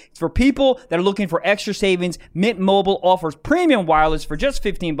 okay? It's for people that are looking for extra savings. Mint Mobile offers premium wireless for just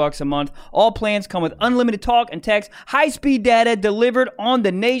 $15 a month. All plans come with unlimited talk and text, high-speed data delivered on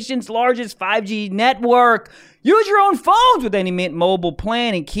the nation's largest 5G network. Use your own phones with any Mint Mobile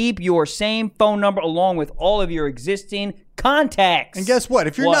plan and keep your same phone number along with all of your existing contacts. And guess what?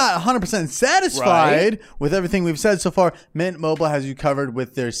 If you're not 100% satisfied with everything we've said so far, Mint Mobile has you covered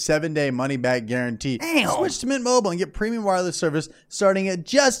with their 7-day money-back guarantee. Damn. Switch to Mint Mobile and get premium wireless service starting at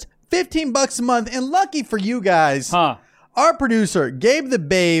just $15 a month. And lucky for you guys, our producer, Gabe the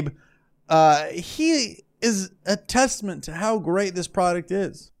Babe, he is a testament to how great this product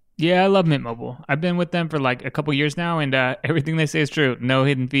is. Yeah, I love Mint Mobile. I've been with them for like a couple years now, and everything they say is true. No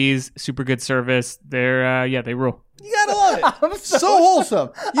hidden fees, super good service. They're they rule. You gotta love it. So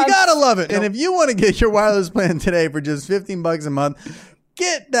wholesome. You gotta love it. And if you want to get your wireless plan today for just $15 a month,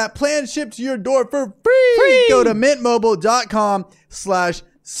 get that plan shipped to your door for free. Go to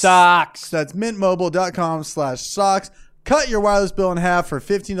mintmobile.com/socks. That's mintmobile.com/socks. Cut your wireless bill in half for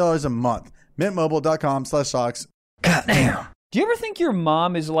 $15 a month. mintmobile.com/socks. Goddamn. Do you ever think your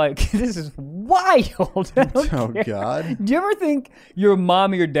mom is like, this is wild? Oh, God. Do you ever think your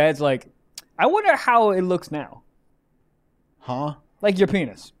mom or your dad's like, I wonder how it looks now? Huh? Like your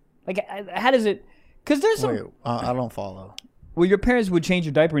penis. Like, how does it? Because there's some. Wait, I don't follow. Well, your parents would change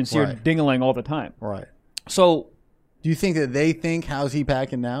your diaper and see her Right. ding-a-ling all the time. Right. So, Do you think that they think, how's he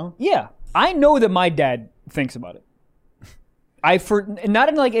packing now? yeah, I know that my dad thinks about it. Not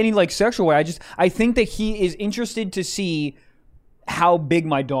in like any like sexual way. I think that he is interested to see how big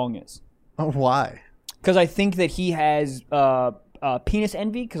my dong is. Oh, why? Because I think that he has penis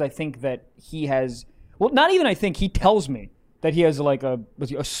envy. Because I think that he has. Well, not even I think. He tells me that he has like a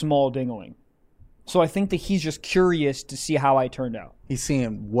small ding-a-ling. So I think that he's just curious to see how I turned out. He's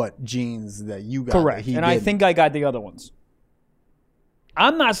seeing what genes that you got. Correct. That he And I didn't. think I got the other ones.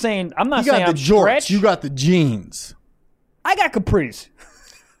 I'm not saying you got saying the I'm jorts. stretched. You got the jeans. I got capris.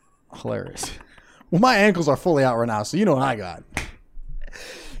 Hilarious. Well, my ankles are fully out right now, so you know what I got.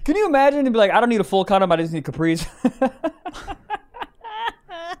 Can you imagine and be like, I don't need a full condom, I just need capris?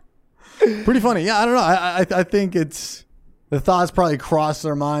 Pretty funny. Yeah, I don't know. I think it's the thoughts probably crossed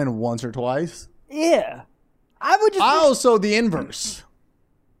their mind once or twice. Yeah. I would just I also the inverse.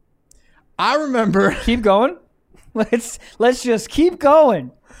 I remember. keep going. Let's just keep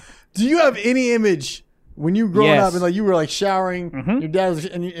going. Do you have any image when you growing Yes. up and like you were like showering, your dad was,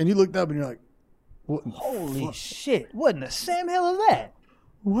 and you looked up and you're like, Holy shit. What in the Sam hell is that?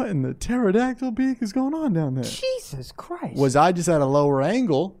 what in the pterodactyl beak is going on down there? Jesus Christ. Was I just at a lower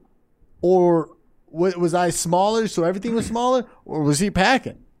angle, or was I smaller so everything was smaller, or was he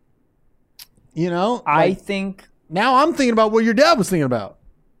packing? You know, I Like, think now I'm thinking about what your dad was thinking about.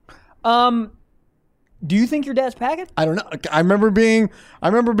 do you think your dad's packing? I don't know. I remember being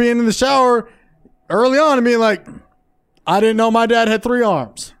in the shower early on and being like, I didn't know my dad had 3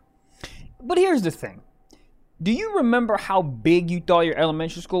 arms. But here's the thing. Do you remember how big you thought your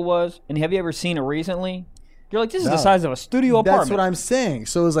elementary school was? And have you ever seen it recently? You're like, this is the No. size of a studio apartment. That's what I'm saying.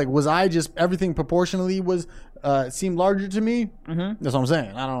 So it's like, was I just everything proportionally was seemed larger to me? Mm-hmm. That's what I'm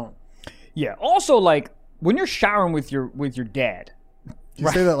saying. I don't. Yeah. Also, like, when you're showering with your dad, You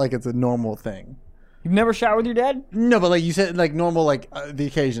say that like it's a normal thing. you've never showered with your dad? No, but like you said, like normal, like the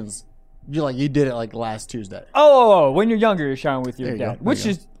occasions. You did it like last Tuesday. Oh, when you're younger, you're showering with your There you go. dad, There which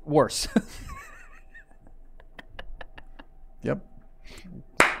you is worse. Yep.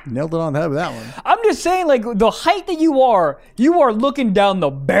 Nailed it on the head with that one. I'm just saying, like, the height that you are looking down the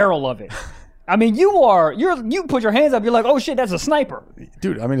barrel of it. I mean, you put your hands up, you're like, oh shit, that's a sniper.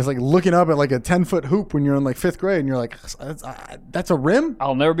 Dude, I mean, it's like looking up at like a 10-foot hoop when you're in like 5th grade and you're like, that's a rim?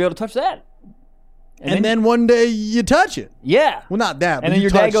 I'll never be able to touch that. And then one day you touch it. Yeah. Well, not that. And but then you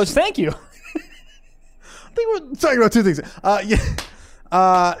your dad touched- goes, thank you. I think we're talking about 2 things.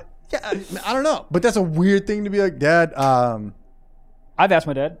 Yeah, I don't know. But that's a weird thing to be like, Dad, I've asked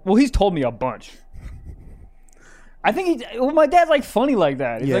my dad. Well, he's told me a bunch. I think my dad's like funny like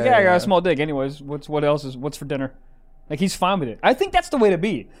that. He's like, yeah, I got yeah. a small dick. Anyways, what's for dinner? Like, he's fine with it. I think that's the way to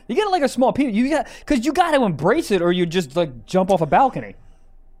be. You get like a small piece. Because you got to embrace it or you just like jump off a balcony.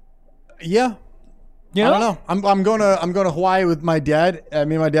 yeah. You know? I don't know. I'm going to Hawaii with my dad. Me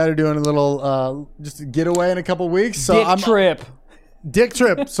and my dad are doing a little just a getaway in a couple weeks. So Dick trip. Dick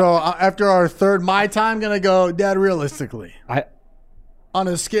trip. So after our third Mai time, I'm going to go, Dad, realistically, on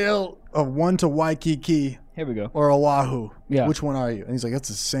a scale of 1 to Waikiki Here we go. or Oahu, Yeah. which one are you? And he's like, that's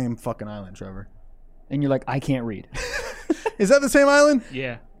the same fucking island, Trevor. And you're like, I can't read. Is that the same island?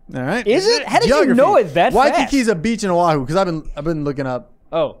 Yeah. All right. Is it? How did you Geography. know it that fast? Waikiki's a beach in Oahu because I've been looking up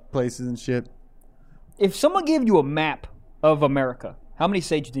Oh, places and shit. if someone gave you a map of America, how many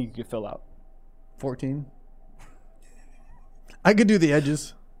states do you think you could fill out? 14. I could do the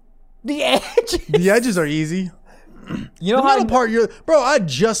edges. The edge. The edges are easy. You know The how middle part, bro. I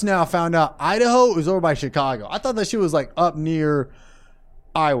just now found out Idaho is over by Chicago. I thought that shit was like up near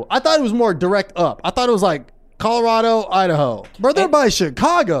Iowa. I thought it was more direct up. I thought it was like Colorado, Idaho. Bro, they're by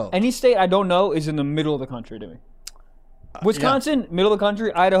Chicago. any state I don't know is in the middle of the country to me. Wisconsin, middle of the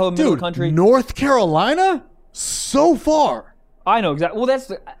country. Idaho, middle of Dude, the country. North Carolina, so far. I know exactly. Well, that's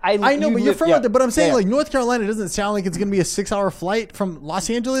the. I know, but you're from yeah. out there. But I'm saying, Yeah, like, North Carolina doesn't sound like it's going to be a 6-hour flight from Los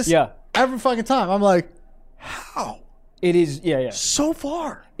Angeles. Yeah. Every fucking time. I'm like, how? it is. Yeah. So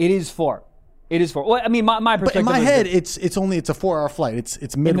far. It is far. It is far. Well, I mean, my But perspective. in my is head, that- it's a 4-hour flight.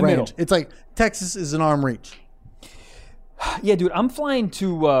 It's middle. mid-range. It's like Texas is an arm reach. yeah, dude, I'm flying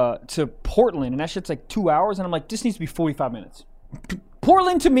to Portland, and that shit's like 2 hours, and I'm like, this needs to be 45 minutes.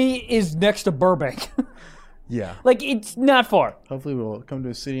 Portland to me is next to Burbank. Yeah. Like, it's not far. Hopefully we'll come to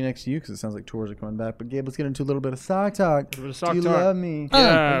a city next to you because it sounds like tours are coming back. But Gabe, let's get into a little bit of sock talk. bit of sock Do you talk. love me?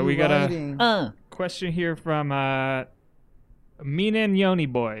 Yeah, Are you we got a riding? question here from Mina and Yoni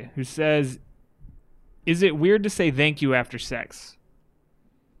Boy, who says, is it weird to say thank you after sex?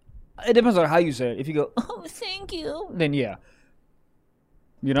 It depends on how you say it. If you go, oh, thank you, then yeah.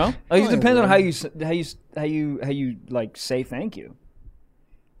 You know, like it Well, depends on yeah. how you like say thank you.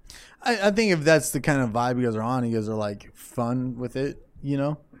 I think if that's the kind of vibe you guys are on, you guys are like fun with it, you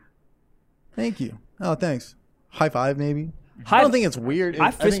know? Thank you. Oh, thanks. High five, maybe. I don't think it's weird. I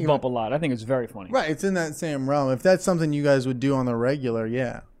I fist think bump a lot. I think it's very funny. Right, it's in that same realm. If that's something you guys would do on the regular,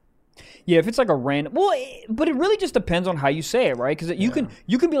 yeah. Yeah, if it's like a random, well, but it really just depends on how you say it, right? Because you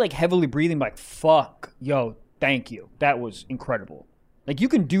can be like heavily breathing, like "fuck, yo, thank you, that was incredible." Like you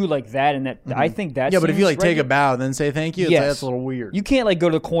can do like that, and that I think that. Yeah, but if you like take a regular. bow then say thank you, it's like, that's a little weird. You can't like go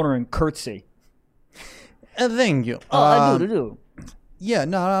to the corner and curtsy. Thank you. Oh, I do. Yeah,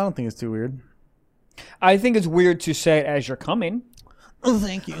 no, I don't think it's too weird. I think it's weird to say it as you're coming. Oh,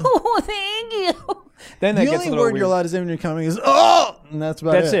 thank you. Oh, thank you. Then that The gets a only little word weird. you're allowed to say when you're coming is "oh," and that's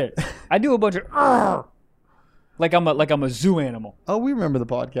about That's it. I do a bunch of like I'm a zoo animal. Oh, we remember the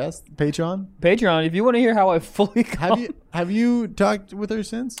podcast, Patreon. Patreon, if you want to hear how I fully come. Have you talked with her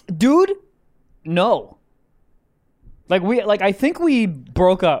since? Dude, no. I think we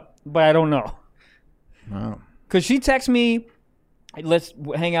broke up, but I don't know. Wow. Cause she texts me, let's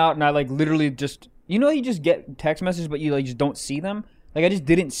hang out, and I like literally just you just get text messages, but you like just don't see them. Like I just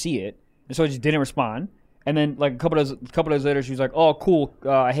didn't see it, and so I just didn't respond. And then like a couple days later, she was like, "Oh, cool,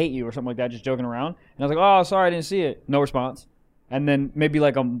 I hate you" or something like that, just joking around. And I was like, "Oh, sorry, I didn't see it." No response. And then maybe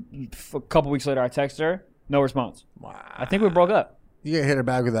like a couple weeks later, I text her, no response. Wow. I think we broke up. You gotta hit her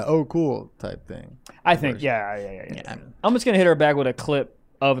back with that "oh, cool" type thing. I think, yeah. I'm just gonna hit her back with a clip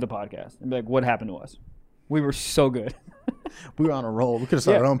of the podcast and be like, "What happened to us? We were so good. We were on a roll. We could have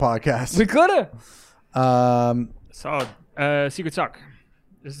started our own podcast. We could have." So, Secret Sock.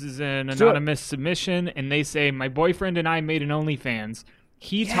 This is an do it. anonymous submission, and they say, my boyfriend and I made an OnlyFans.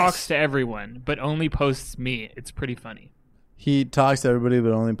 He talks to everyone, but only posts me. It's pretty funny. He talks to everybody,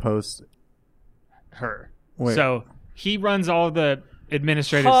 but only posts Her. Wait. So he runs all the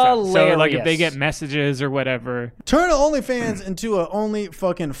administrative stuff. So like if they Hilarious. get messages or whatever. Turn OnlyFans into a only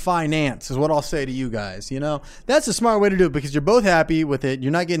fucking finance is what I'll say to you guys. You know, that's a smart way to do it because you're both happy with it.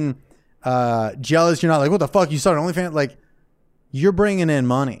 You're not getting jealous. You're not like, what the fuck? You started OnlyFans? Like, you're bringing in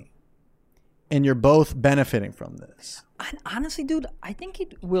money, and you're both benefiting from this. Honestly, dude, I think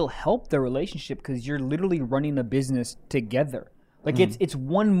it will help the relationship because you're literally running a business together. Like it's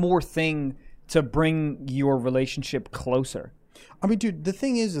one more thing to bring your relationship closer. I mean, dude, the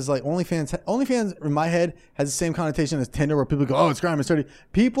thing is like OnlyFans in my head has the same connotation as Tinder, where people go, "Oh, it's crime, it's dirty."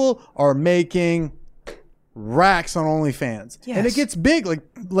 People are making racks on OnlyFans, and it gets big.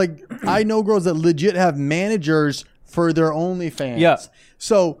 Like I know girls that legit have managers for their OnlyFans. Yeah.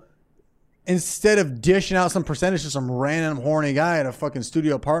 So instead of dishing out some percentage to some random horny guy at a fucking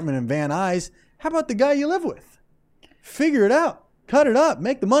studio apartment in Van Nuys, how about the guy you live with? Figure it out. Cut it up.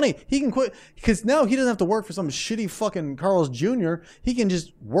 Make the money. He can quit because now he doesn't have to work for some shitty fucking Carl's Jr. He can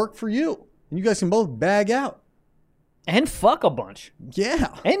just work for you, and you guys can both bag out. And fuck a bunch.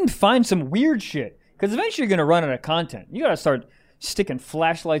 Yeah. And find some weird shit. Because eventually you're going to run out of content. You got to start sticking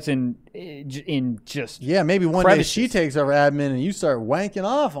flashlights in just Yeah, maybe one crevices. day she takes over admin and you start wanking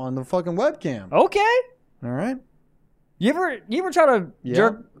off on the fucking webcam. Okay. All right. You ever try to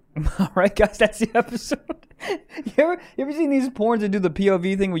jerk? All right, guys, that's the episode. you ever seen these porns that do the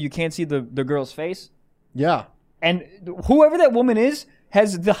POV thing where you can't see the girl's face? Yeah. And whoever that woman is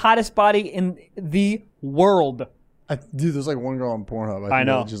has the hottest body in the world. Dude, there's like one girl on Pornhub. I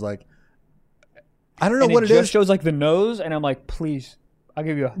know. that's just like, I don't know And what it it just is. shows like the nose, and I'm like, please, I'll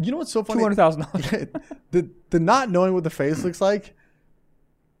give you You know what's so funny? $200,000. the not knowing what the face looks like.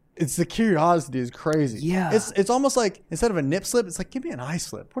 It's the curiosity is crazy. Yeah. It's almost like instead of a nip slip, it's like give me an eye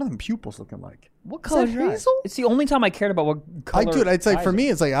slip. What are them pupils looking like? What Is color that is your eye? hazel? It's the only time I cared about what color. Dude, it's like eyes for are. me,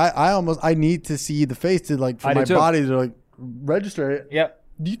 it's like I need to see the face to like for I do my too. body to like register it. Yep.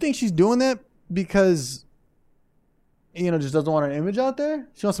 Do you think she's doing that because just doesn't want an image out there?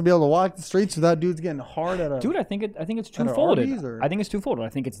 She wants to be able to walk the streets without dudes getting hard at a Dude, I think it's At an twofolded. Arby's, or- I think it's twofold. I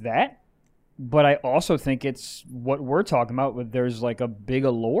think it's that, but I also think it's what we're talking about. With there's like a big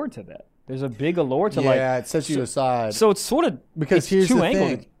allure to that. There's a big allure to it sets you aside. So it's sort of Because it's here's two the angles,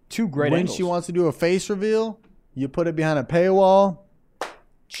 thing. two great when angles. she wants to do a face reveal, you put it behind a paywall.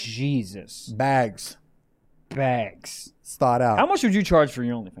 Jesus, Bags. bags. It's thought out. How much would you charge for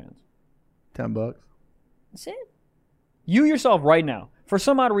your OnlyFans? $10. That's it. You yourself, right now, for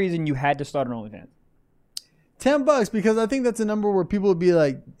some odd reason, you had to start an OnlyFans. $10 because I think that's a number where people would be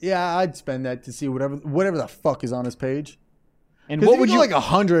like, yeah, I'd spend that to see whatever the fuck is on his page. And Because what if would you you do like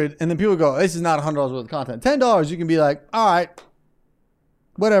 100 and then people go, this is not $100 worth of content. $10, you can be like, all right,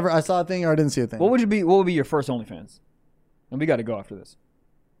 whatever. I saw a thing or I didn't see a thing. What would be your first OnlyFans? And we got to go after this.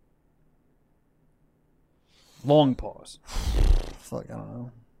 Long pause. fuck, I don't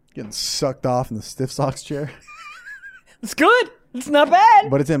know. Getting sucked off in the Stiff Socks chair. It's good. It's not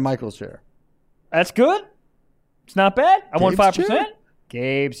bad. But it's in Michael's chair. That's good. It's not bad. I won Gabe's 5%. chair?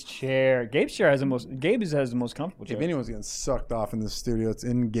 Gabe's chair. Gabe's chair has the most. Gabe's has the most comfortable chair. If anyone's getting sucked off in the studio, it's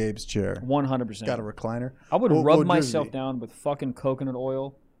in Gabe's chair. 100%. Got a recliner. I would What- rub what myself jersey? down with fucking coconut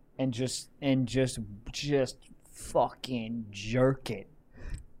oil and just fucking jerk it.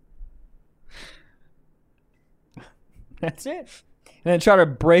 That's it. And then try to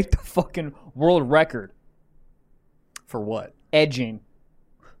break the fucking world record For what? edging.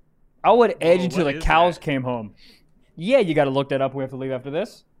 I would edge until what the is cows that? came home. Yeah, you got to look that up. We have to leave after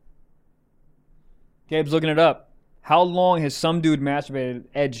this. Gabe's looking it up. How long has some dude masturbated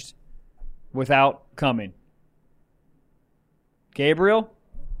edged without coming? Gabriel?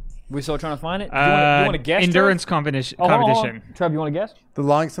 We still trying to find it? Do you want to guess? Endurance Trev? competition. Oh, hold on, hold on. competition. Trev, you want to guess? The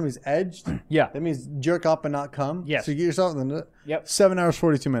longest somebody's edged? Yeah. That means jerk up and not come? Yes. So you get yourself in the Yep. 7 hours,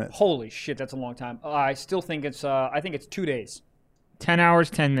 42 minutes. Holy shit, that's a long time. I still think it's. I think it's 2 days. 10 hours,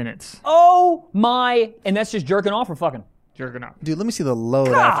 10 minutes. Oh my! And that's just jerking off or fucking. Jerking off. Dude, let me see the load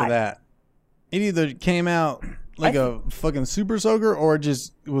God. after that. It either came out like a fucking super soaker or it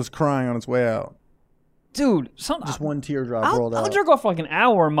just was crying on its way out. Dude, Just one teardrop rolled I'll out. jerk off for like an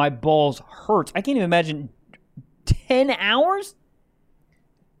hour and my balls hurt. I can't even imagine 10 hours?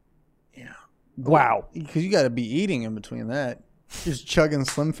 Yeah. Wow. Because you got to be eating in between that. Just chugging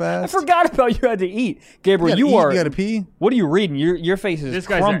Slim I Fast. forgot about you had to eat. Gabriel, you You are. got to pee. What are you reading? Your face is This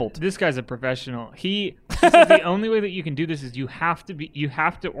crumbled. guy's a professional. This is the only way that you can do this is you have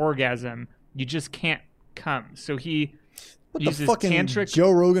to orgasm. You just can't come. So he What the uses fucking tantric.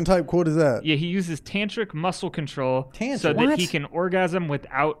 Joe Rogan type quote is that? Yeah, he uses tantric muscle control so Tantric? that What? he can orgasm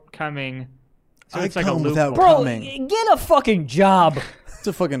without coming. So I it's like a come loophole. without Bro, coming. get a fucking job. It's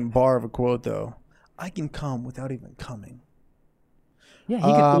a fucking bar of a quote, though. I can come without even coming.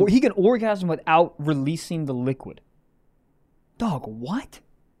 Yeah, he can orgasm without releasing the liquid. Dog, what?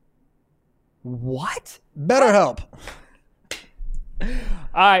 What? BetterHelp. All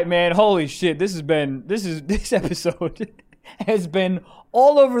right, man. Holy shit. This episode has been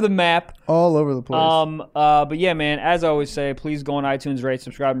all over the map. All over the place. But yeah, man, as I always say, please go on iTunes, rate,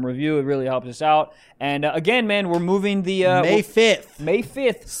 subscribe, and review. It really helps us out. And again, man, we're moving the May 5th. May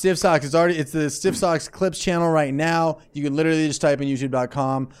 5th. Stiff Socks. It's the Stiff Socks Clips channel right now. You can literally just type in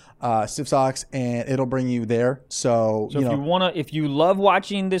youtube.com Stiff Socks and it'll bring you there. So If you love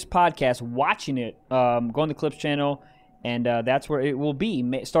watching this podcast, watching it, go on the Clips channel, and that's where it will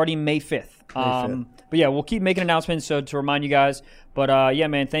be starting May 5th. But yeah, we'll keep making announcements to remind you guys. But yeah,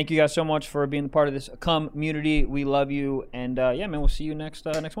 man, thank you guys so much for being a part of this community. We love you, and yeah, man, we'll see you next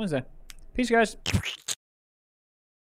Wednesday. Peace, guys.